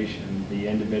organization, the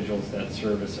individuals that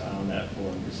service on that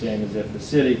board. The same as if the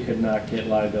city could not get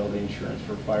liability insurance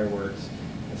for fireworks.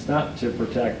 It's not to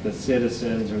protect the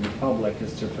citizens or the public,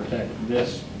 it's to protect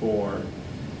this board.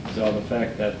 So the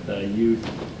fact that the youth,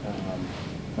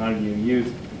 Montague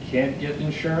youth can't get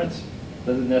insurance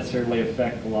doesn't necessarily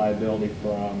affect the liability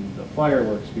from the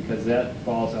fireworks, because that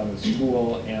falls on the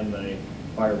school and the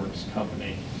fireworks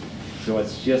company. So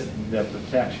it's just the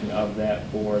protection of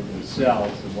that board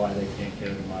themselves of why they can't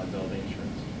get liability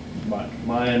insurance.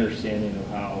 My understanding of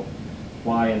how,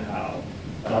 why and how,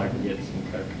 I can get some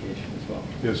clarification as well.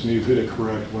 Yes, and you've hit it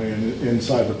correctly. And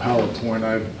inside the PowerPoint,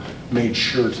 I've made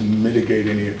sure to mitigate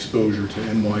any exposure to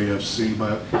NYFC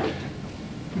by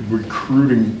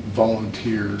recruiting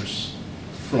volunteers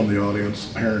from the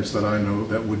audience, parents that I know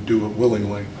that would do it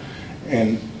willingly,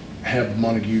 and have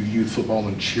Montague youth football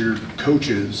and cheer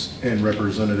coaches and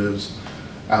representatives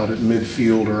out at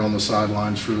midfield or on the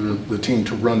sidelines for the team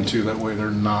to run to. That way they're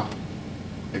not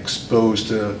exposed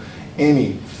to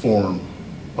any form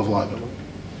of liability.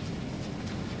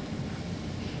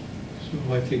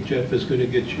 So I think Jeff is going to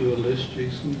get you a list,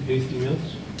 Jason. Anything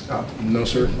else? No,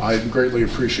 sir. I greatly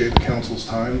appreciate the council's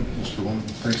time, Mr. Woman.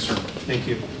 Thanks, sir. Thank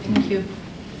you. Thank you.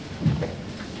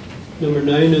 Number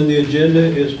 9 on the agenda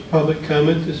is public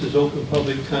comment. This is open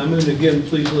public comment. Again,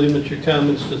 please limit your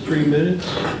comments to 3 minutes.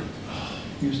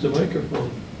 Use the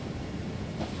microphone.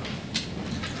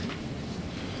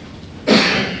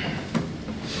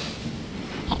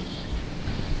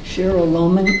 Cheryl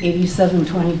Lohman,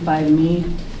 8725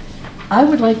 Mead. I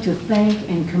would like to thank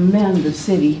and commend the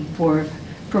city for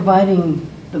providing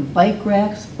the bike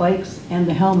racks, bikes, and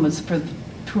the helmets for the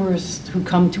tourists who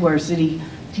come to our city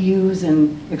to use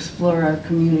and explore our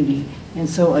community. And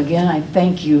so again, I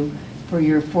thank you for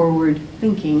your forward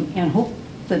thinking and hope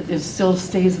that it still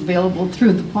stays available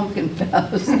through the Pumpkin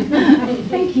Fest.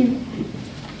 Thank you.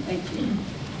 Thank you.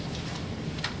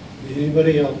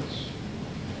 Anybody else?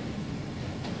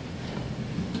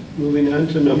 Moving on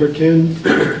to number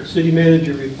 10, city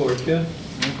manager report. Jeff?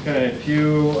 Okay, a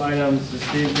few items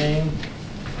this evening.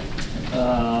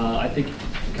 I think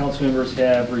council members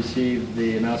have received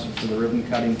the announcement for the ribbon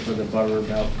cutting for the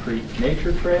Butterbelt Creek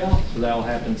Nature Trail. So that will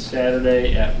happen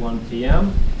Saturday at 1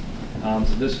 p.m.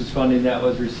 So this was funding that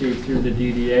was received through the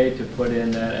DDA to put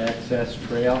in that access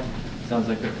trail. Sounds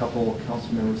like a couple of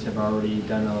council members have already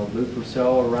done a loop or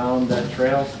so around that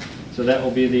trail. So that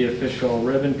will be the official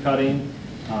ribbon cutting.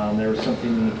 There was something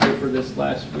in the paper this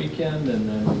last weekend, and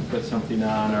then we put something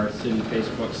on our city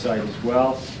Facebook site as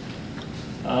well.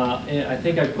 And I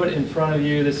think I put in front of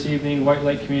you this evening, White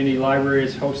Lake Community Library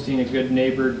is hosting a Good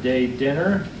Neighbor Day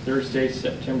dinner, Thursday,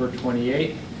 September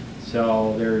 28th.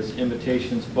 So there's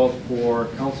invitations both for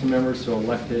council members, so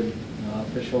elected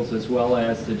officials, as well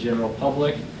as the general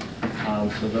public.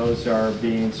 So those are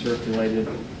being circulated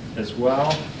as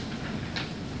well.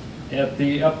 At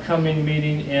the upcoming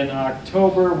meeting in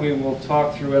October, we will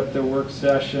talk through at the work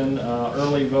session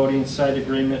early voting site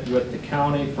agreement with the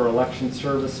county for election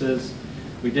services.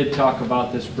 We did talk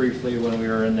about this briefly when we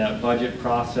were in that budget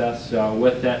process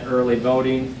with that early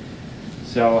voting.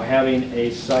 So having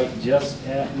a site just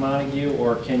at Montague,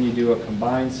 or can you do a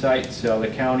combined site? So the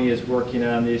county is working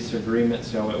on this agreement,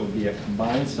 so it would be a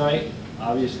combined site.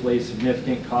 Obviously,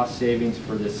 significant cost savings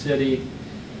for the city.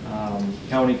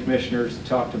 County commissioners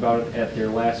talked about it at their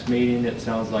last meeting. It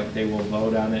sounds like they will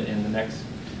vote on it in the next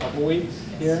couple weeks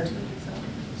here.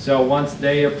 So once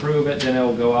they approve it, then it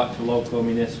will go out to local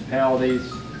municipalities.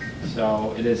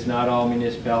 So it is not all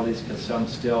municipalities, because some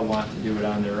still want to do it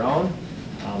on their own.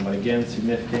 But again,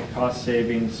 significant cost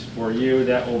savings for you.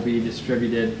 That will be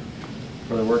distributed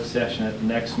for the work session at the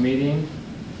next meeting.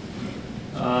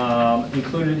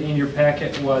 Included in your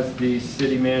packet was the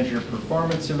city manager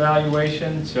performance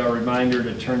evaluation. So a reminder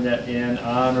to turn that in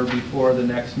on or before the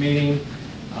next meeting.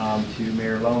 to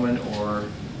Mayor Lohman or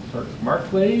Clerk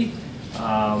Markley.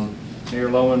 Mayor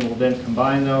Lohman will then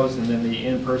combine those, and then the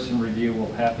in-person review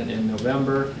will happen in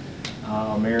November.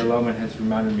 Mayor Lohman has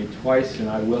reminded me twice, and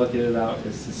I will get it out,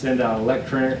 is to send out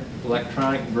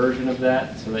electronic version of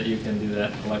that so that you can do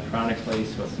that electronically,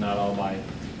 so it's not all by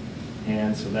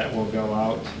hand, so that will go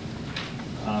out.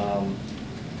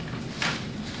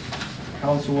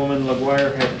 Councilwoman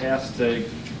LaGuire had asked a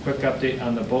quick update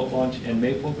on the boat launch and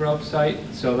Maple Grove site.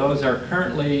 So those are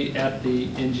currently at the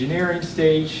engineering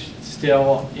stage.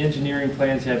 Still, engineering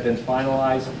plans have been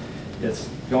finalized. It's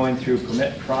going through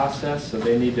permit process, so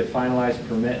they need to finalize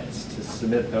permits to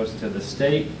submit those to the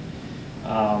state.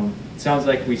 Sounds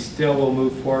like we still will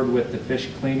move forward with the fish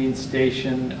cleaning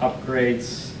station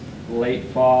upgrades late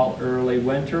fall, early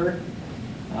winter.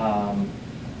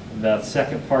 The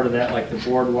second part of that, like the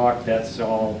boardwalk, that's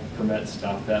all permit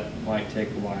stuff. That might take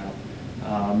a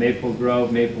while. Maple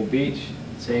Grove, Maple Beach,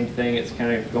 same thing. It's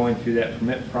kind of going through that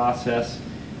permit process.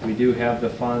 We do have the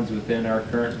funds within our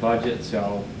current budget,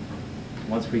 so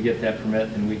once we get that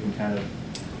permit, then we can kind of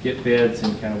get bids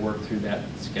and kind of work through that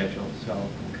schedule. So,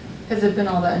 Has it been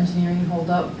all the engineering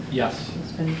hold up? yes.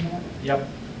 It's been that? Yep.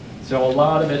 So a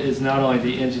lot of it is not only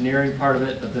the engineering part of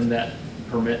it, but then that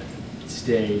permit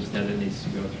stage that it needs to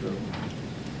go through.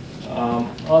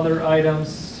 Other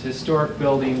items, historic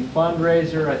building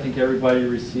fundraiser. I think everybody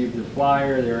received the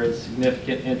flyer. There is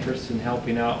significant interest in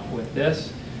helping out with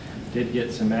this. Did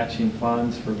get some matching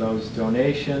funds for those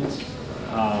donations.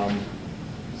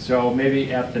 So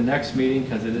maybe at the next meeting,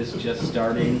 because it is just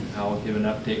starting, I'll give an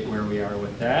update where we are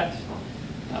with that.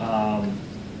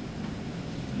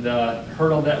 The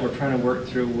hurdle that we're trying to work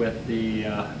through with the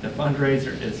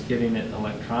fundraiser is getting it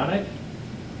electronic.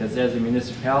 Because as a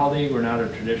municipality, we're not a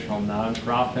traditional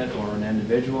nonprofit or an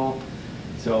individual.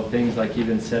 So things like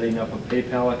even setting up a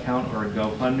PayPal account or a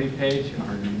GoFundMe page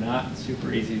are not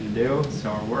super easy to do.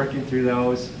 So we're working through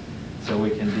those so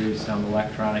we can do some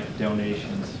electronic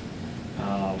donations.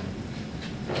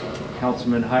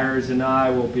 Councilman Hires and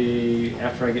I will be,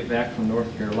 after I get back from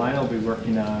North Carolina, will be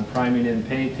working on priming and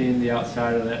painting the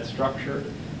outside of that structure,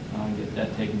 get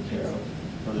that taken care of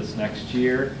for this next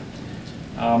year.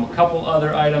 A couple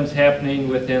other items happening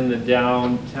within the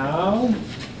downtown.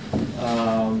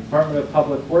 Department of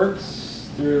Public Works,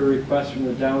 through a request from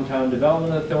the Downtown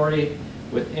Development Authority,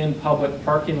 within public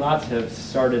parking lots have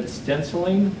started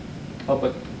stenciling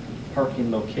public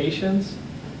parking locations.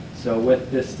 So with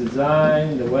this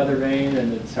design, the weather vane,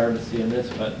 and it's hard to see in this,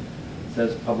 but it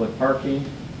says public parking.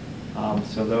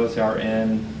 So those are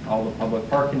in all the public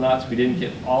parking lots. We didn't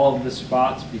get all of the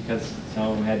spots because some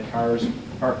of them had cars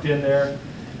parked in there.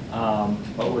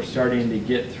 But we're starting to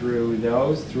get through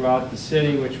those throughout the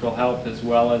city, which will help, as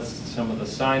well as some of the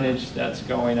signage that's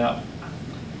going up.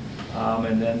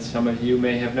 And then some of you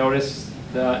may have noticed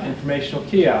the informational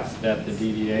kiosks that the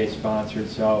DDA sponsored.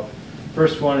 So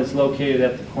first one is located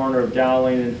at the corner of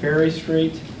Dowling and Ferry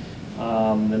Street.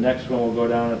 The next one will go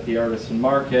down at the Artisan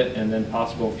Market, and then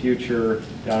possible future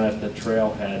down at the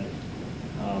trailhead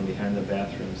behind the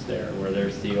bathrooms there, where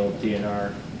there's the old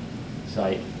DNR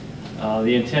site.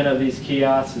 The intent of these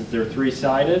kiosks is they're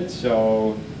three-sided,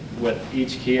 so with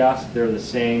each kiosk they're the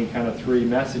same kind of three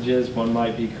messages. One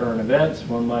might be current events,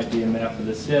 one might be a map of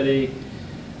the city,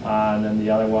 and then the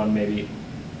other one maybe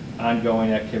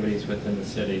ongoing activities within the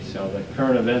city. So the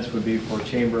current events would be for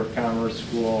Chamber of Commerce,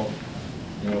 school,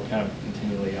 you know, kind of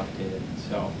continually updated.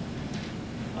 So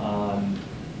I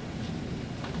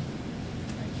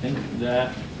think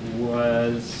that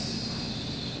was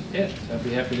it. I'd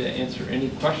be happy to answer any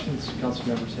questions council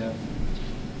members have.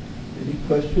 Any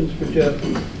questions for Jeff?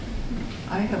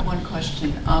 I have one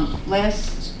question.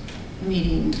 Last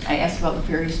meeting, I asked about the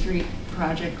Ferry Street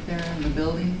project there in the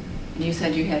building, and you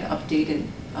said you had updated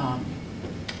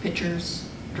pictures,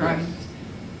 drawings, yes,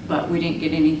 but we didn't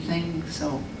get anything,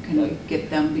 so can we get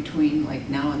them between like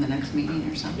now and the next meeting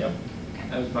or something? Yep, okay.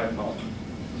 That was my fault.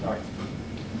 Sorry.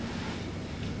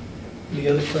 Any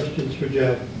other questions for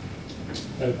Jeff?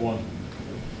 I have one.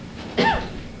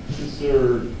 Is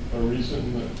there a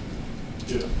reason that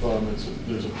if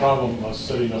there's a problem us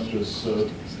setting up this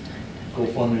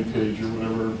GoFundMe page or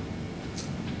whatever,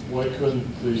 why couldn't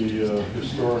the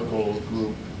historical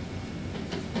group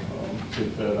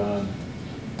take that on?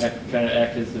 Kind of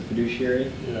act as the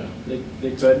fiduciary? Yeah.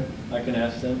 They could. I can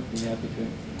ask them. Be happy to.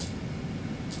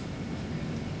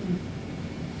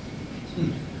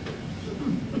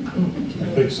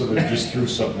 I think so. They just threw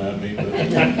something at me. But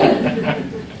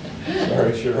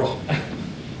sorry, Cheryl.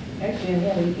 Actually, I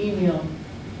had an email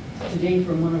today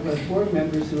from one of our board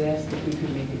members who asked if we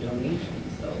could make a donation,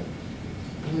 so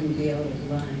we wouldn't be out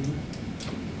of line.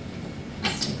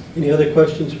 Any other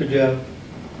questions for Jeff?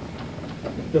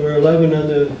 Number 11 on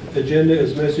the agenda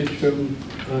is message from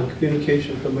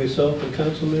communication from myself and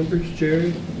council members.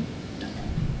 Jerry?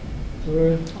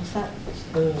 Laura? All set.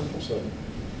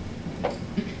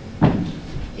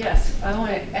 Yes, I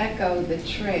want to echo the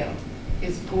trail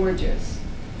is gorgeous.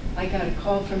 I got a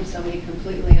call from somebody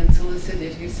completely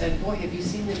unsolicited who said, boy, have you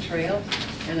seen the trail?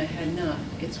 And I had not.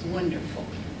 It's wonderful.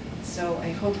 So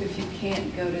I hope if you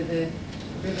can't go to the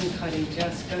ribbon cutting,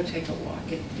 just go take a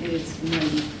walk. It is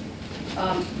nice.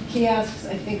 Kiosks,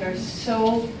 I think, are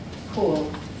so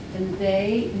cool, and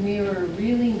they mirror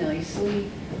really nicely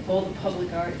all the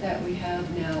public art that we have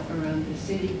now around the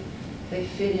city. They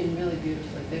fit in really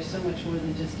beautifully. They're so much more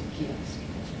than just a kiosk.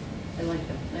 I like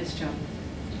them. Nice job.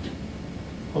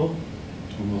 Oh,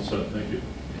 I'm all set, thank you.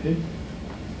 okay.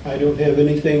 I don't have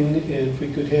anything, and if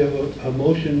we could have a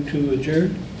motion to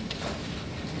adjourn.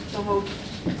 So moved.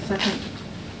 Second.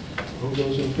 All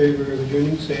those in favor of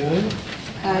adjourning, say aye.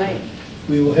 Aye.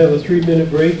 We will have a 3-minute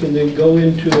break and then go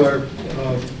into our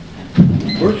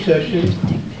work session.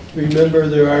 Remember,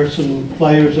 there are some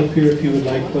flyers up here if you would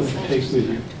like one to take with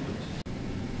you.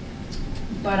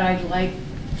 But I'd like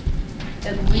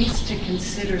at least to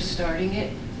consider starting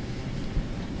it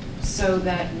so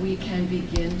that we can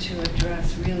begin to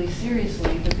address really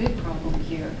seriously the big problem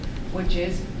here, which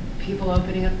is people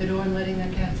opening up the door and letting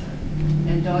their cats out,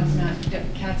 and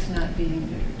cats not being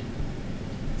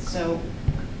neutered. So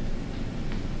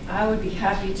I would be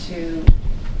happy to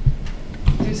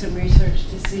do some research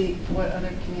to see what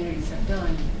other communities have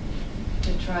done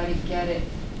to try to get it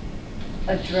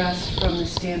addressed from the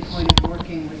standpoint of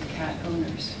working with cat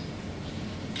owners.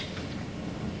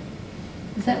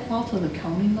 Does that fall to the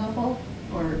county level,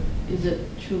 or is it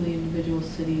truly individual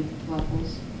city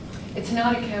levels? It's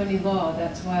not a county law,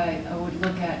 that's why I would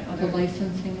look at The other.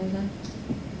 licensing is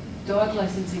it? Dog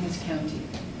licensing is county.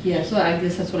 Yeah, so I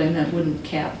guess that's what I meant, wouldn't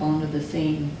cat fall under the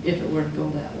same if it were to go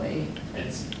that way?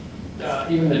 It's,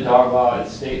 even the dog law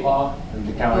is state law, and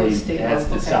the county Oh, state law, has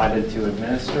okay. decided to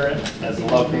administer it. As a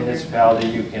local municipality,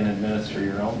 you can administer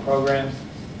your own programs,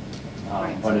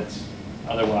 Right. but it's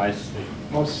otherwise,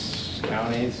 most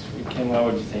counties, what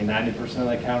would you say, 90% of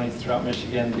the counties throughout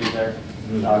Michigan do their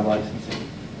dog licensing.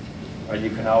 But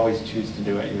you can always choose to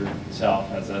do it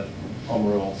yourself as a home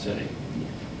rule city.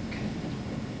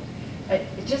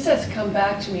 It just has come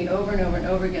back to me over and over and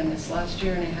over again this last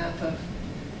year and a half of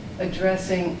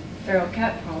addressing feral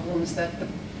cat problems, that the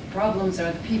problems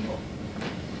are the people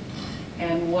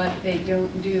and what they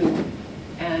don't do,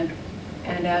 and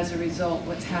as a result,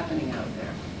 what's happening out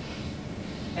there.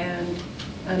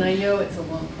 And I know it's a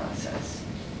long process,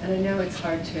 and I know it's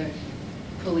hard to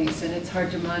police and it's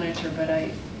hard to monitor, but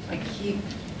I keep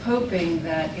hoping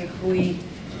that if we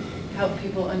help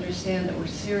people understand that we're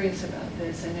serious about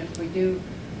this, and if we do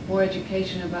more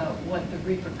education about what the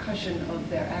repercussion of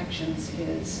their actions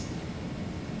is,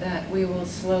 that we will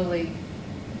slowly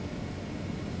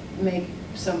make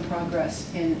some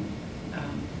progress in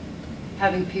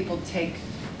having people take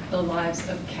the lives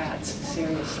of cats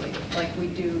seriously, like we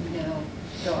do now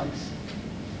dogs.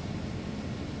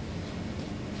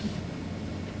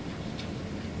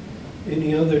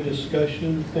 Any other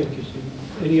discussion? Thank you, Susan.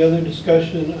 Any other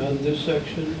discussion on this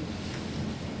section?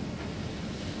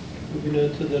 Moving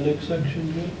on to the next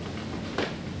section, Jeff?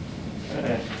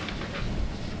 Okay.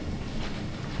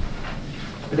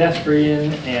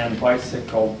 Pedestrian and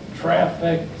bicycle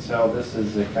traffic. So this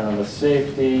is a kind of a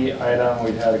safety item.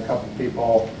 We've had a couple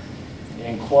people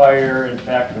inquire. In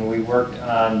fact, when we worked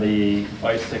on the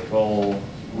bicycle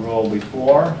rule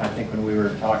before, I think when we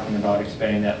were talking about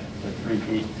expanding that to 3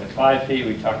 feet to 5 feet,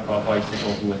 we talked about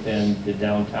bicycles within the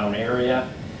downtown area.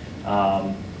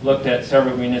 Looked at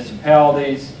several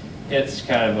municipalities. It's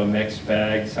kind of a mixed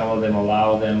bag. Some of them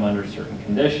allow them under certain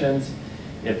conditions.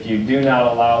 If you do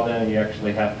not allow them, you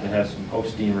actually have to have some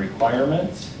posting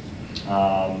requirements.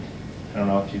 I don't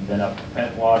know if you've been up to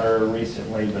Pentwater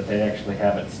recently, but they actually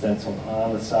have it stenciled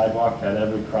on the sidewalk at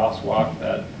every crosswalk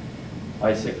that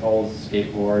bicycles,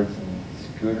 skateboards, and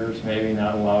scooters maybe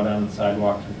not allowed on the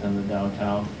sidewalks within the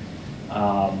downtown.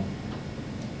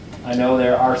 I know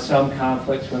there are some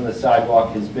conflicts when the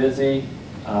sidewalk is busy,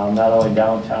 not only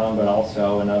downtown but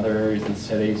also in other areas of the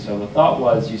city. So the thought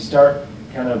was you start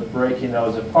kind of breaking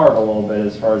those apart a little bit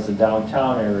as far as the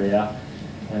downtown area,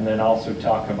 and then also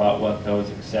talk about what those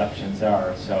exceptions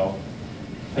are. So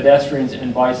pedestrians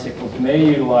and bicycles may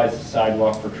utilize the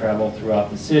sidewalk for travel throughout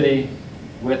the city,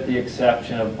 with the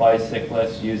exception of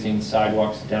bicyclists using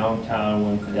sidewalks downtown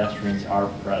when pedestrians are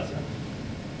present.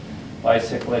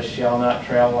 Bicyclists shall not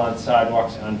travel on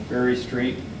sidewalks on Ferry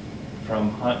Street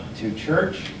from Hunt to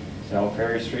Church. So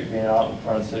Ferry Street being out in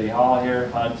front of City Hall here,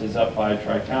 Hunt is up by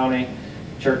Tri-County,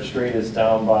 Church Street is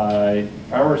down by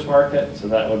Farmers Market, so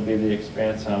that would be the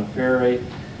expanse on Ferry.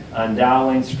 On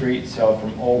Dowling Street, so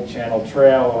from Old Channel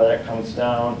Trail, where that comes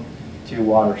down, to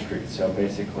Water Street, so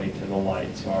basically to the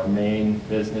light, so our main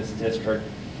business district.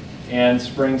 And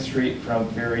Spring Street from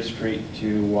Ferry Street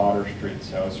to Water Street,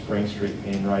 so Spring Street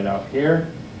being right out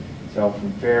here. So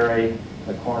from Ferry,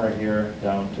 the corner here,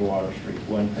 down to Water Street,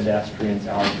 when pedestrians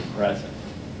are present.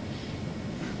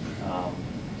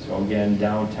 So again,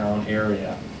 downtown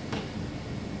area.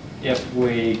 If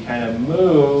we kind of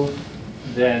move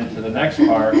then to the next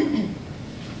part,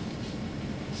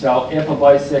 so if a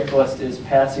bicyclist is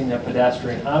passing a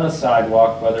pedestrian on a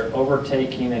sidewalk, whether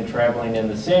overtaking and traveling in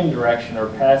the same direction or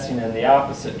passing in the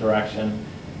opposite direction,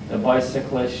 the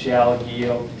bicyclist shall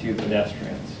yield to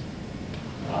pedestrians.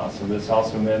 So this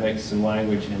also mimics some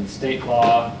language in state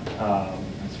law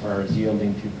as far as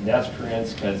yielding to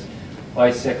pedestrians, because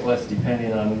bicyclists,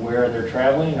 depending on where they're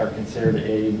traveling, are considered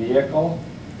a vehicle.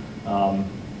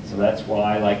 So that's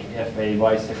why, like, if a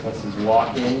bicyclist is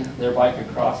walking their bike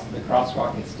across the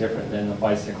crosswalk, it's different than a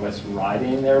bicyclist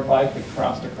riding their bike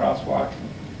across the crosswalk.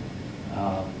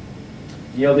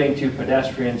 Yielding to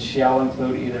pedestrians shall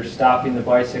include either stopping the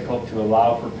bicycle to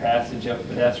allow for passage of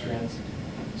pedestrians,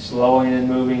 slowing and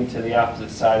moving to the opposite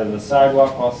side of the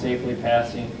sidewalk while safely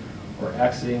passing, or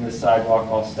exiting the sidewalk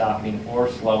while stopping or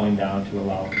slowing down to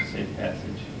allow for safe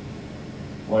passage.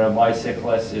 When a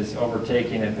bicyclist is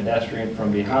overtaking a pedestrian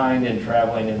from behind and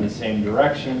traveling in the same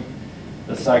direction,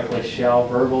 the cyclist shall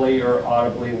verbally or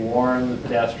audibly warn the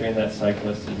pedestrian that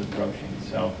cyclist is approaching.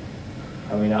 So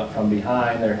coming up from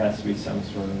behind, there has to be some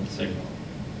sort of signal.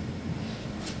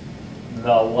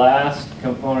 The last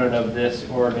component of this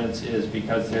ordinance is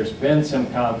because there's been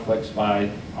some conflicts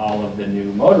by all of the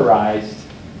new motorized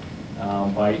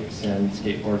bikes and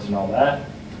skateboards and all that.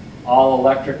 All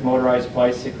electric motorized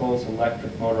bicycles,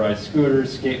 electric motorized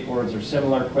scooters, skateboards, or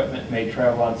similar equipment may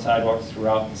travel on sidewalks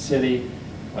throughout the city,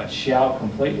 but shall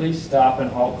completely stop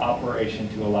and halt operation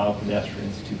to allow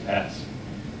pedestrians to pass.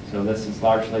 So this is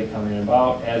largely coming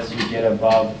about as you get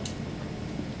above,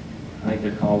 I think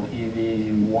they're called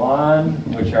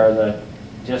EV1, which are the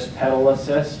just pedal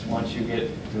assist. Once you get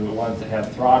to the ones that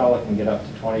have throttle, it can get up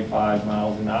to 25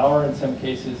 miles an hour in some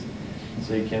cases.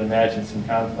 So you can imagine some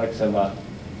conflicts of a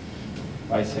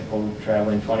bicycle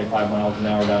traveling 25 miles an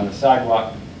hour down the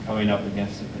sidewalk coming up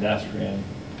against a pedestrian.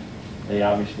 They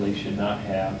obviously should not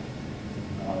have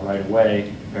right of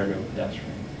way compared to a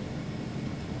pedestrian.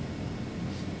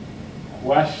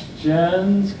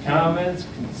 Questions, comments,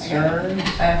 concerns?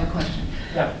 I have a question.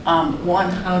 Yeah. One,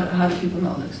 how do people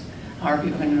know this? How are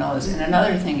people going to know this? And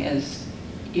another thing is,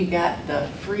 you got the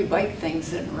free bike things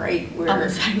sitting right where, on the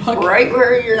sidewalk. right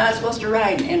where you're not supposed to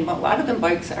ride. And a lot of them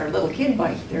bikes are little kid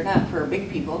bikes. They're not for big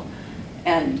people.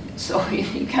 And so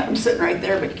you got them sitting right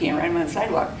there, but you can't ride them on the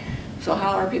sidewalk. So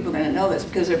how are people going to know this?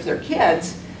 Because if they're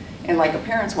kids, and like a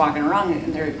parent's walking around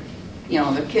and they're, you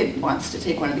know, the kid wants to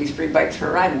take one of these free bikes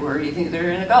for a ride, where do you think they're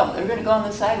going to go? They're going to go on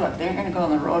the sidewalk. They're going to go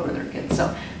on the road with their kids.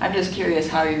 So I'm just curious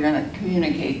how you're going to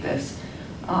communicate this,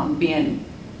 being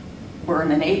we're an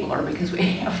enabler because we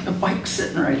have the bike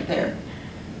sitting right there.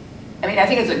 I mean, I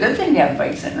think it's a good thing to have the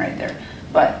bike sitting right there,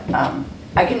 but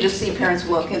I can just see parents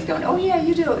with little kids going, oh yeah,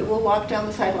 you do it. We'll walk down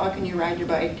the sidewalk and you ride your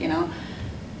bike, you know,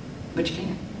 but you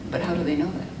can't. But how do they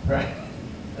know that? Right.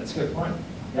 That's a good point.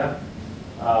 Yeah.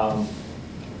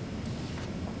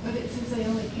 But it says they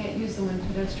only can't use them when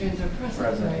pedestrians are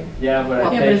present, right? Yeah, but I Yeah,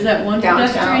 think but is that one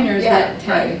pedestrian or is that 10?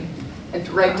 Right. It's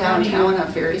right How do you- downtown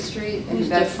on Ferry Street, and Who's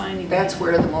defining that's that?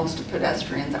 where the most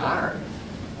pedestrians are.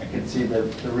 I could see the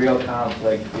real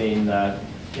conflict being that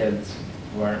kids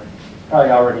weren't,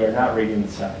 probably already are not reading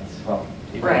the signs. Well,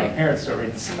 even Right. the parents don't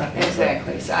read the signs.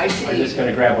 Exactly, so I They're just see, going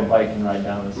to grab a bike and ride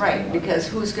down the street. right, because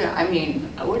who's gonna, I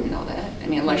mean, I wouldn't know that, I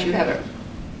mean, unless you have it,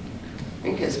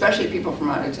 because especially people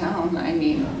from out of town, I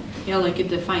mean, Yeah, like it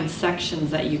defines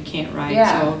sections that you can't ride,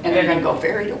 yeah, so. and they're gonna go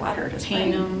ferry to water to Paint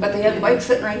spring. 'em, But they have the yeah. bikes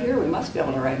sitting right here, we must be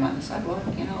able to ride them on the sidewalk,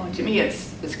 you know, and to me,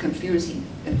 it's confusing,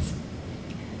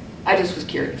 I just was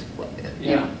curious.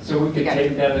 Yeah, so we could You got-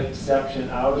 take that exception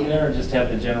out of there and just have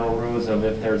the general rules of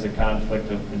if there's a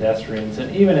conflict of pedestrians.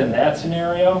 And even in that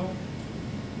scenario,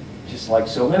 just like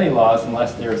so many laws,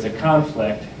 unless there's a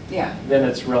conflict, Yeah, then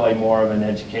it's really more of an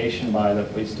education by the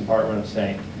police department of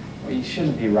saying, well, you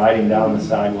shouldn't be riding down the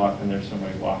sidewalk when there's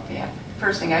somebody walking. yeah,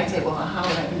 first thing I'd say, well, how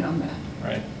would I have known that?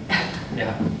 Right.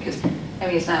 Yeah. Because, I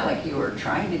mean, it's not like you were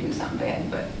trying to do something bad,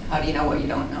 but how do you know what you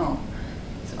don't know?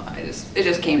 So it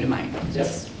just came to mind.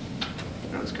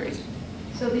 It was crazy.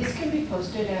 So these can be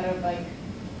posted at a bike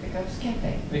pickups, can't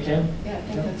they? They can? Yeah, I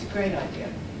think that's a great idea.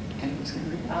 And who's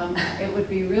going to It would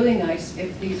be really nice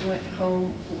if these went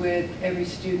home with every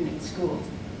student in school.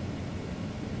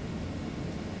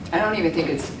 I don't even think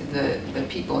it's the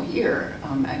people here.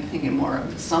 I'm thinking more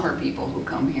of the summer people who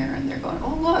come here and they're going,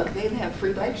 oh, look, they have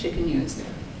free bikes you can use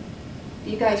there.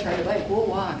 You guys ride a bike, we'll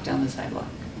walk down the sidewalk,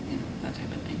 you know, that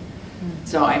type of thing.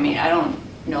 So, I mean, I don't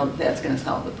know if that's going to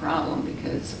solve the problem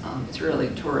because it's really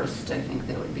tourists, I think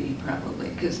that would be probably,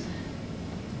 because,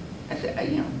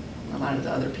 you know, a lot of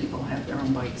the other people have their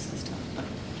own bikes and stuff. But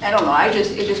I don't know,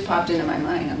 it just popped into my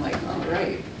mind. I'm like, oh,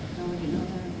 right. Oh, you know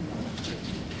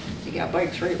that. You got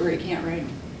bikes right where you can't ride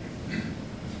them.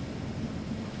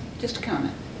 Just a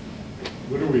comment.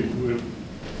 What are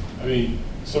I mean,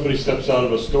 somebody steps out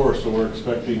of a store, so we're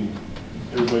expecting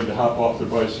everybody to hop off their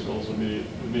bicycles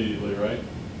immediately, right?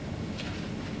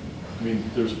 I mean,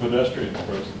 there's a pedestrian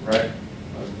present, right?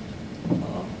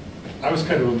 I was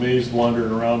kind of amazed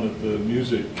wandering around at the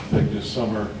music thing this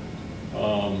summer,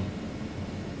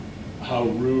 how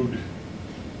rude,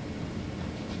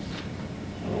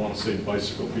 I don't want to say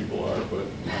bicycle people are, but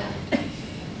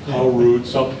how rude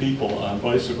some people on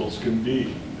bicycles can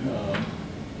be,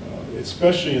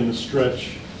 especially in the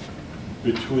stretch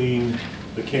between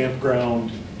the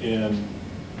campground and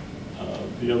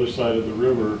the other side of the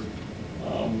river,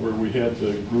 where we had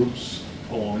the groups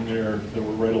along there that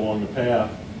were right along the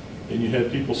path, and you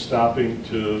had people stopping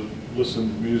to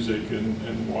listen to music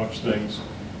and watch things.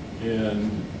 And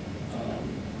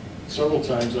several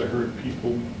times I heard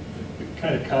people, the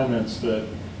kind of comments that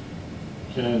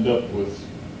can end up with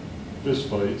fist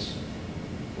fights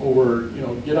over, you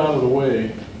know, get out of the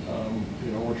way,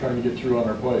 you know, we're trying to get through on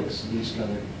our bikes, these kind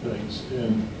of things.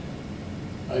 And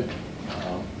I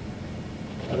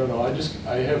don't know,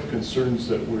 I have concerns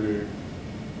that we're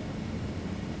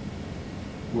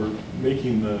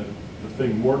making the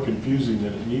thing more confusing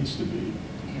than it needs to be.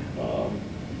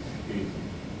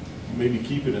 Maybe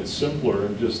keeping it simpler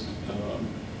and just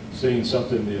saying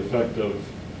something to the effect of,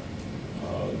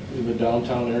 in the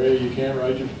downtown area, you can't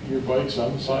ride your bikes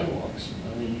on the sidewalks.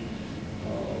 I mean,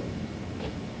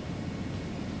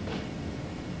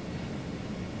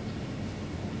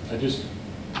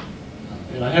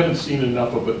 and I haven't seen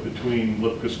enough of it between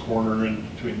Lipka's Corner and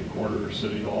between the corner of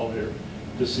City Hall here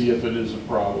to see if it is a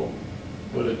problem.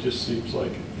 But it just seems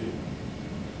like it.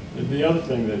 And the other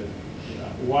thing that,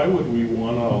 why would we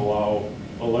want to allow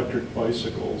electric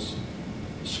bicycles,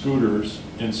 scooters,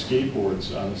 and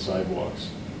skateboards on the sidewalks?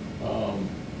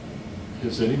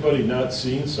 Has anybody not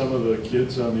seen some of the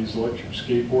kids on these electric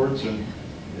skateboards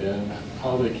and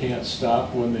how they can't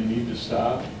stop when they need to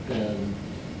stop? And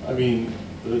I mean,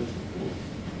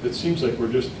 it seems like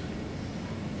we're just,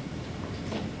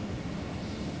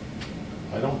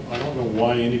 I don't know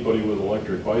why anybody with an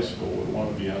electric bicycle would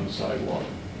want to be on the sidewalk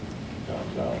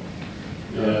downtown.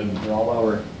 And all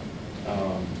our,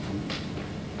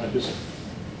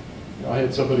 I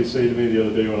had somebody say to me the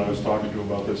other day when I was talking to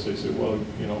them about this, they said, well,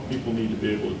 you know, people need to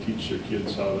be able to teach their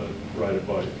kids how to ride a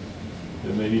bike,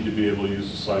 and they need to be able to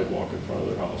use the sidewalk in front of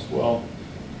their house. Well,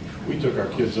 we took our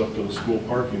kids up to the school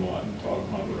parking lot and taught them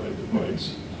how to ride their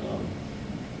bikes.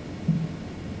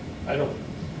 I don't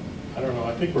know.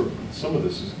 I think some of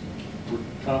this is, we're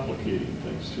complicating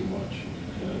things too much.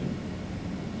 And,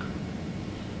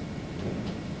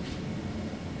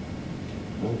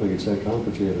 I don't think it's that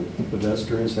complicated.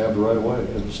 Pedestrians have the right of way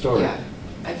at the start. Yeah,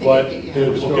 I think. but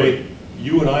okay,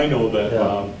 you and I know that,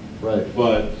 Bob. Right.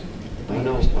 But I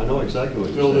know exactly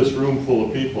what fill you're this saying. room full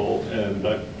of people, and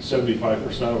 75%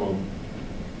 of them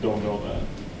don't know that.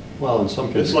 Well, in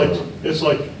some cases, It's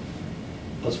like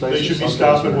let's face they it, should be some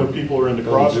stopping kids when people are in the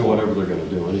they'll do crosswalk. whatever they're going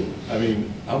to do anyway. I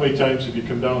mean, how many times have you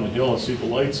come down the hill and see the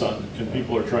lights on, and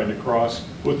people are trying to cross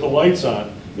with the lights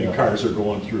on, and Yeah. cars are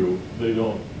going through? They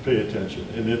don't pay attention,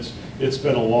 and it's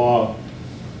been a law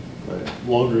Right.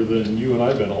 longer than you and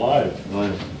I've been alive. I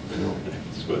know.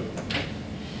 It's good.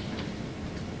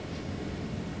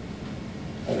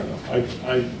 I don't know.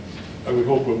 I would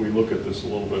hope that we look at this a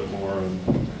little bit more, and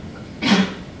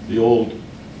the old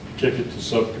kick it to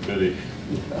subcommittee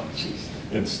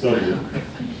and study it.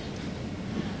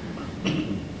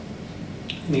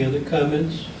 Any other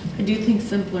comments? I do think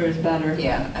simpler is better.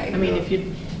 Yeah, I mean, if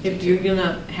you're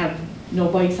gonna have no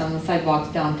bikes on the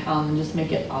sidewalks downtown, then just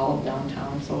make it all of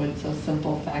downtown, so it's a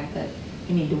simple fact that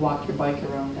you need to walk your bike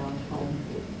around downtown.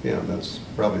 Yeah, that's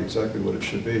probably exactly what it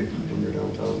should be when you're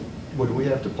downtown. Would we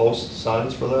have to post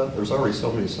signs for that? There's already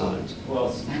so many signs. well,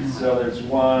 so there's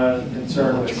one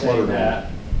concern with saying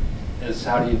that, is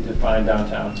how do you define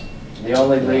downtown? The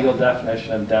only legal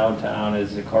definition of downtown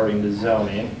is according to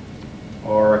zoning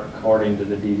or according to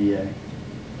the DDA.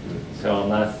 So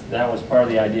unless, that was part of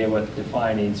the idea with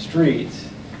defining streets,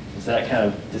 is that kind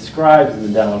of describes the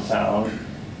downtown,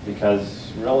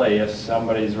 because really if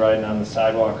somebody's riding on the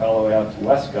sidewalk all the way out to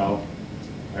Wesco,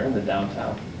 they're in the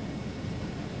downtown.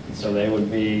 And so they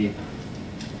would be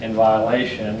in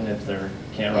violation if they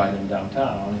can't ride in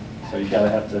downtown. So you gotta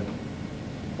have to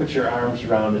put your arms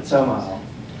around it somehow.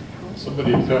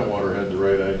 Somebody in Pentwater had the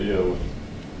right idea with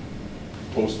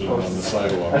posting it on the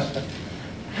sidewalks.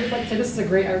 I'd like to say this is a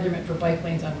great argument for bike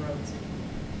lanes on roads.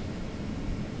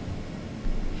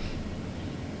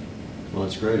 Well,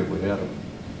 it's great if we had them,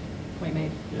 Point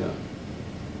made. yeah.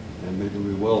 And maybe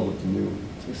we will with the new,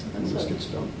 when this gets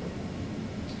done.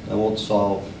 That won't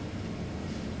solve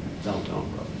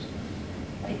downtown problems.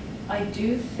 I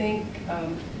do think,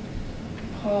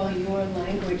 Paul, your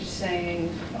language saying,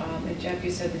 and Jeff,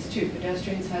 you said this too,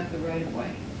 pedestrians have the right of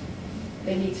way.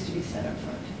 That needs to be set up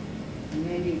front. And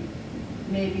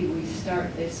maybe we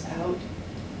start this out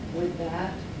with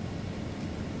that,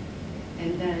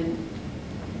 and then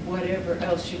whatever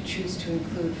else you choose to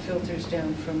include filters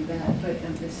down from that, but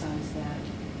emphasize that.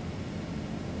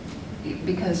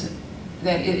 Because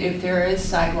then if there is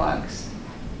sidewalks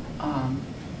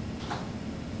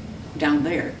down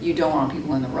there, you don't want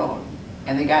people in the road,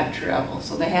 and they got to travel,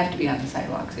 so they have to be on the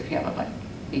sidewalks if you have a bike.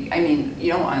 I mean,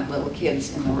 you don't want little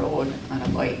kids in the road on a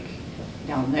bike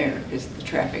down there, because the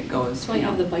traffic goes, So I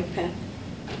have the bike path.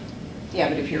 Yeah,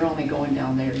 but if you're only going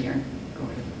down there, you're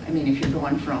going to, I mean, if you're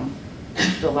going from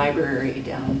the library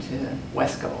down to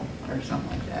Wesco or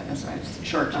something like that, that's why it's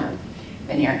short term,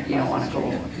 then you don't want to go,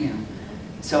 you know.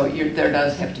 So there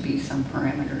does have to be some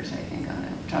parameters, I think, on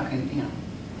it. We're talking, you know,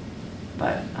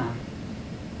 but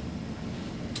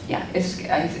yeah,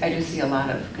 I just see a lot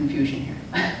of confusion here.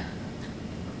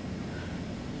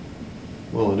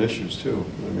 Well, and issues too.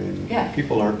 I mean, Yeah.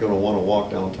 people aren't going to want to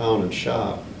walk downtown and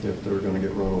shop if they're going to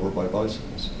get run over by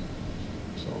bicycles.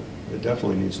 So it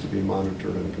definitely needs to be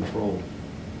monitored and controlled.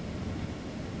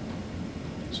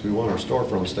 So we want our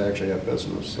storefronts to actually have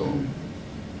business, so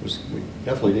we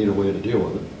definitely need a way to deal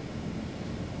with it.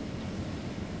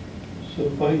 So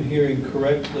if I'm hearing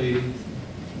correctly,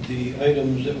 the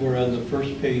items that were on the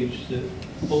first page, the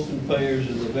open fires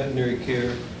and the veterinary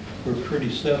care, we're pretty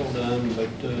settled on, but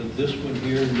this one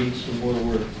here needs some more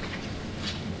work.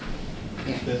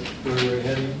 Yeah. That's where we're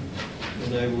heading,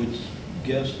 and I would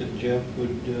guess that Jeff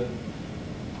would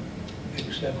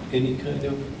accept any kind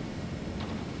of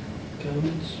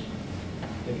comments.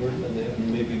 I've worked on that,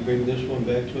 and maybe bring this one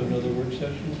back to another work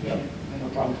session. Yep, no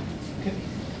problem. Okay.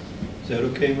 Is that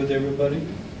okay with everybody?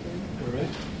 All right.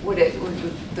 Would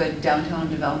the Downtown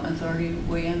Development Authority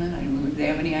weigh in then? I mean, would they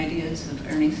have any ideas of, or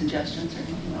any suggestions or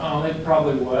anything? Oh, they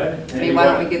probably would. I mean, why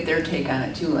don't we get their take on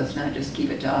it too? Let's not just keep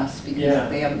it to us, because Yeah.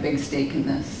 they have a big stake in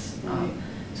this.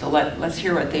 So let's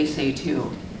hear what they say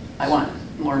too. I want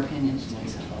more opinions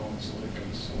myself.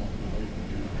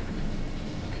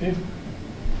 Okay.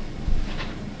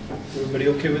 Everybody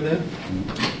okay with that?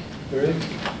 All right.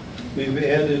 We've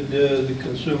added the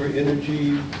consumer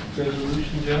energy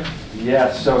resolution, Jeff?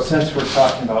 Yeah, so since we're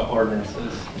talking about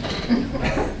ordinances,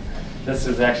 this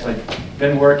has actually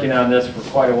been working on this for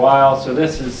quite a while. So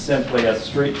this is simply a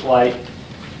street light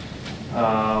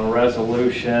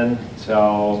resolution.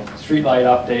 So street light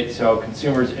update, so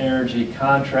consumer's energy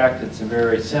contract, it's a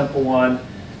very simple one.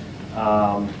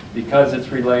 Because it's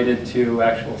related to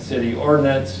actual city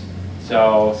ordinance,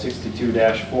 so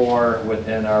 62-4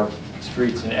 within our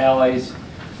streets and alleys,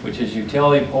 which is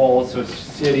utility poles. So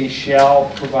city shall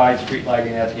provide street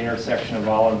lighting at the intersection of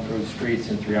all improved streets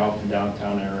and throughout the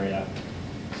downtown area,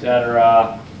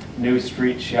 etc. New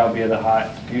street light shall be of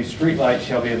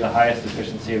the highest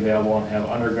efficiency available and have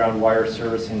underground wire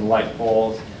servicing the light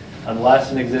poles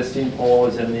unless an existing pole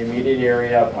is in the immediate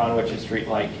area upon which a street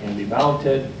light can be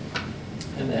mounted.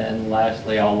 And then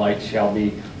lastly, all lights shall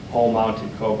be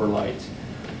pole-mounted Cobra lights.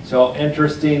 So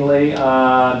interestingly,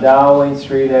 on Dowling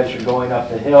Street, as you're going up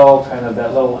the hill, kind of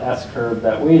that little S-curve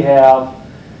that we have,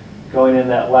 going in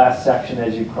that last section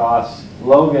as you cross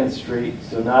Logan Street,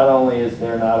 so not only is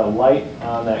there not a light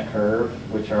on that curve,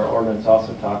 which our ordinance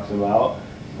also talks about,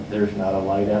 but there's not a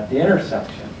light at the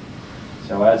intersection.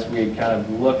 So as we kind of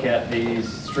look at these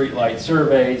street light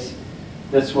surveys,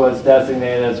 this was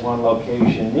designated as one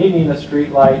location needing a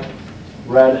street light.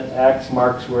 Red X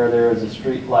marks where there is a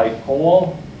street light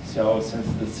pole. So since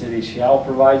the city shall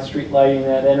provide street lighting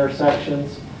at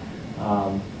intersections,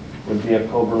 would be a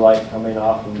Cobra light coming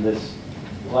off of this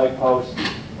light post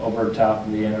over top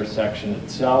of the intersection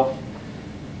itself.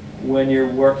 When you're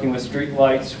working with street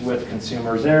lights with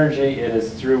consumers' energy, it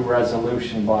is through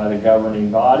resolution by the governing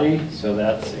body. So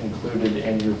that's included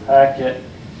in your packet.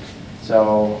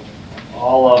 So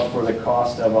for the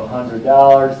cost of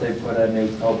 $100, they put a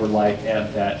new Cobra light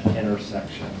at that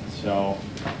intersection. So,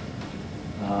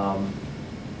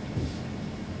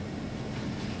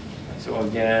 so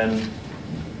again,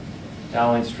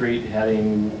 Dowling Street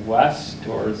heading west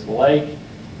towards the lake.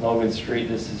 Logan Street,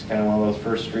 this is kind of one of those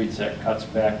first streets that cuts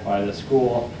back by the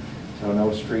school. So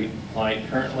no street light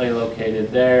currently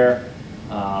located there,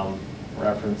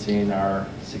 referencing our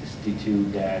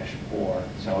 62-4.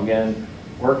 So again,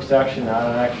 work session, not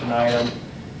an action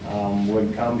item,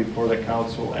 would come before the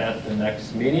council at the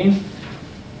next meeting.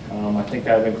 I think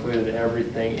I've included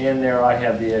everything in there. I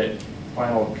have the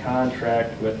final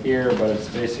contract with here, but it's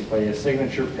basically a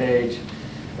signature page,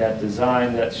 that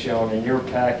design that's shown in your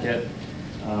packet,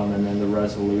 and then the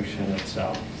resolution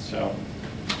itself. So,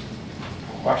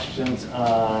 questions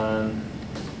on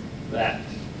that?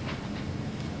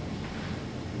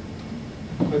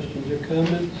 Questions or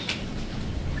comments?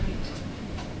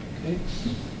 Okay.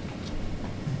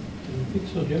 I don't think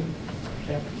so, Jim.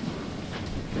 Okay.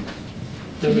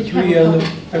 Number I did have 3 a on the,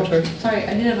 couple- I'm sorry. Sorry,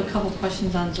 I did have a couple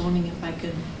questions on zoning, if I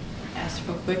could ask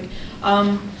real quick.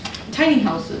 Tiny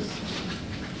houses.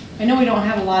 I know we don't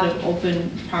have a lot of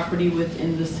open property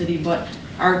within the city, but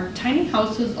are tiny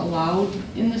houses allowed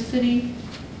in the city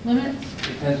limits?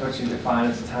 Depends what you define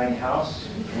as a tiny house.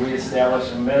 We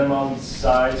establish a minimum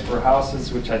size for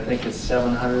houses, which I think is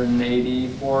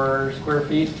 784 square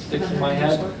feet, sticks in my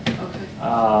head.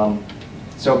 Okay.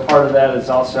 So part of that is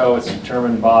also, it's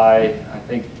determined by, I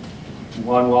think,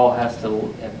 one wall has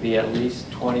to be at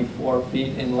least 24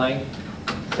 feet in length.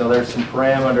 So there's some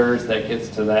parameters that gets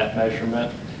to that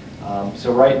measurement.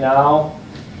 So right now,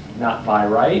 not by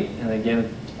right, and again,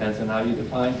 it depends on how you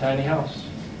define tiny house.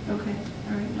 Okay,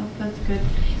 all right, no, that's good.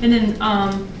 And then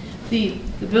the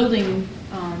building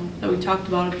that we talked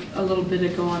about a little bit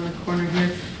ago on the corner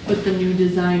here with the new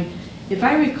design, if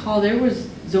I recall, there was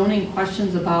zoning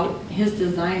questions about his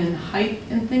design and height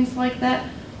and things like that.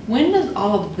 When does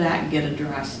all of that get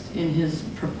addressed in his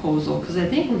proposal? Because I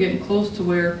think we're getting close to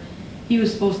where he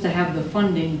was supposed to have the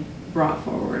funding brought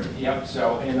forward. Yep,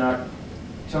 so in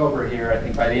October here, I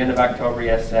think by the end of October, he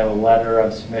has to have a letter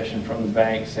of submission from the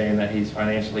bank saying that he's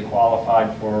financially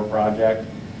qualified for a project.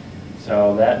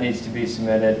 So that needs to be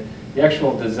submitted. The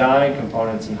actual design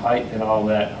components and height and all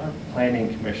that, our planning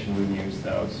commission would use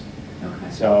those.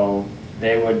 Okay. So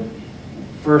they would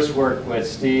first work with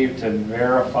Steve to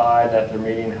verify that they're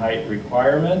meeting height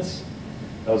requirements.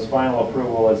 Those final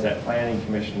approval is at planning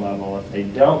commission level. If they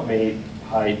don't meet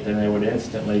height, then they would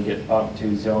instantly get bumped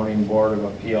to zoning board of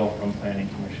appeal from planning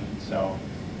commission. So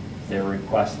they're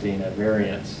requesting a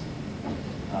variance.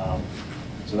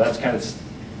 So that's kind of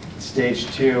stage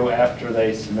 2 after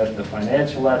they submit the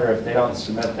financial letter. If they don't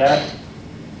submit that,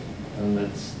 then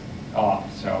it's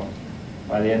off. So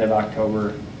by the end of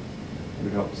October, we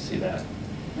would hope to see that.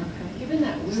 Okay. Given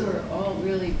that we were all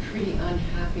really pretty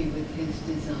unhappy with his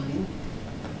design,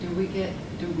 do we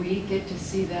get to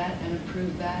see that and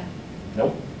approve that?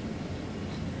 Nope.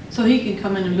 So he can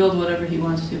come in and build whatever he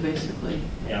wants to, basically.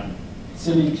 Yeah.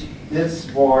 City, this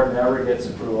board never gets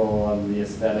approval of the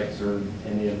aesthetics or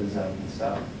any of the zoning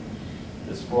stuff.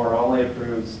 This board only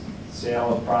approves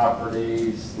sale of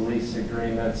properties, lease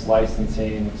agreements,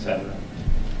 licensing, etc.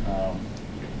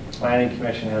 Planning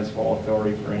commission has full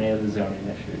authority for any of the zoning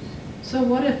issues. So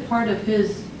what if part of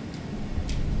his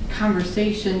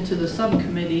conversation to the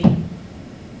subcommittee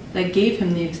that gave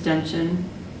him the extension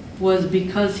was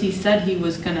because he said he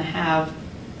was going to have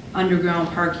underground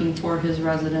parking for his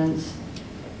residents?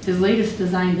 His latest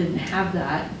design didn't have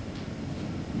that.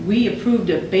 We approved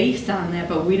it based on that,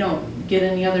 but we don't get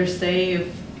any other say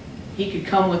if he could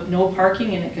come with no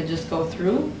parking and it could just go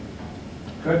through?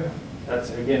 Good.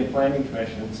 That's, again, planning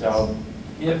commission. So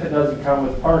if it doesn't come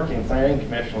with parking, planning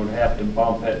commission would have to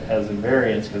bump it as a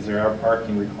variance because there are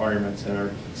parking requirements that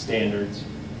are standards.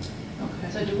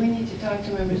 Okay. So do we need to talk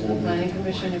to members of the planning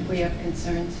commission if we have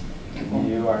concerns?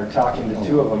 You are talking to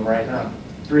 2 of them right now,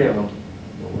 3 of them.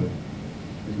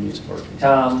 He needs parking.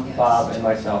 Tom, Yes. Bob, and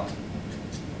myself.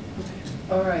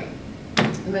 All right.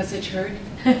 The message heard?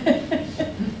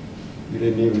 You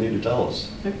didn't even need to tell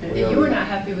us. Okay. You were not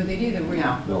happy with it either, were you?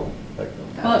 No, heck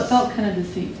no. Well, it felt kind of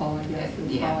deceitful, I guess,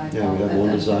 is how I Yeah, felt. we had at one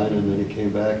that design time. and then he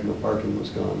came back and the parking was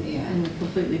gone. And a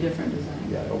completely different design.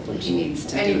 Yeah, I don't think so. He needs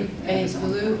to do And it. he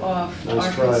blew off Nice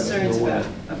our try, but concerns no way.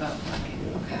 about parking.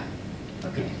 Okay.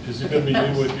 Okay. Has he been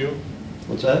meeting with you?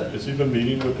 What's that? Has he been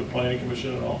meeting with the planning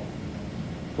commission at all?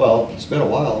 Well, it's been a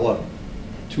while, what,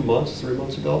 2 months, 3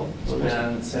 months ago? It's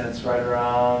been since right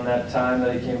around that time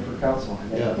that he came for council.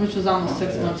 Yeah. Which was almost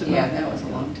 6 months ago. Yeah, that was a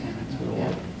long time It's been a ago.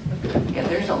 while. Yeah,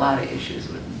 there's a lot of issues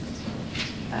with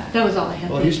it. That was all I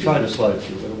had. Well, he's trying to slide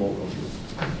through, but it won't go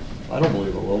through. I don't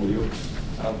believe it will, do you?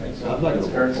 I don't think so. I'm not gonna It's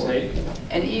vote current for state. it.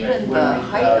 And even Would the be,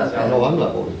 height of No, it, I'm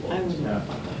not voting for I it. was Yeah.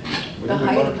 the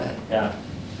height of it, Yeah.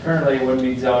 Currently, it would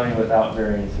meet zoning without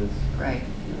variances, right.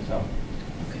 so.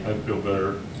 I feel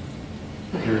better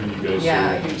hearing you guys say Yeah,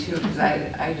 I that. do too, because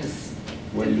I just,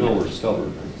 Well, you know we're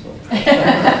stubborn, so. We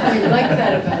like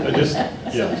that about I it just,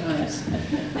 yeah.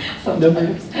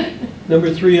 sometimes.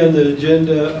 Number 3 on the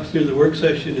agenda through the work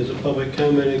session is a public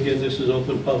comment. Again, this is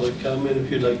open public comment.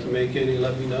 If you'd like to make any,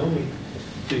 let me know. And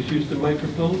please use the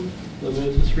microphone,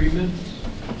 limited to 3 minutes.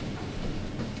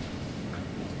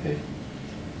 Okay.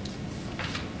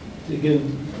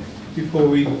 Again, before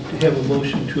we have a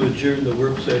motion to adjourn the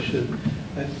work session,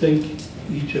 I think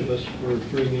each of us were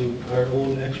bringing our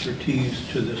own expertise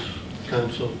to this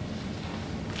council.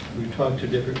 We talked to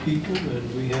different people,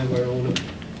 and we have our own,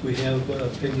 we have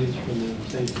opinions from them.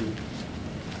 Thank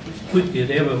you. Did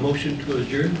they have a motion to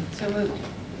adjourn? So moved.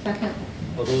 Second.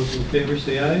 All those in favor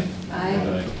say aye.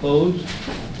 Aye. Opposed?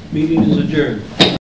 Meeting is adjourned.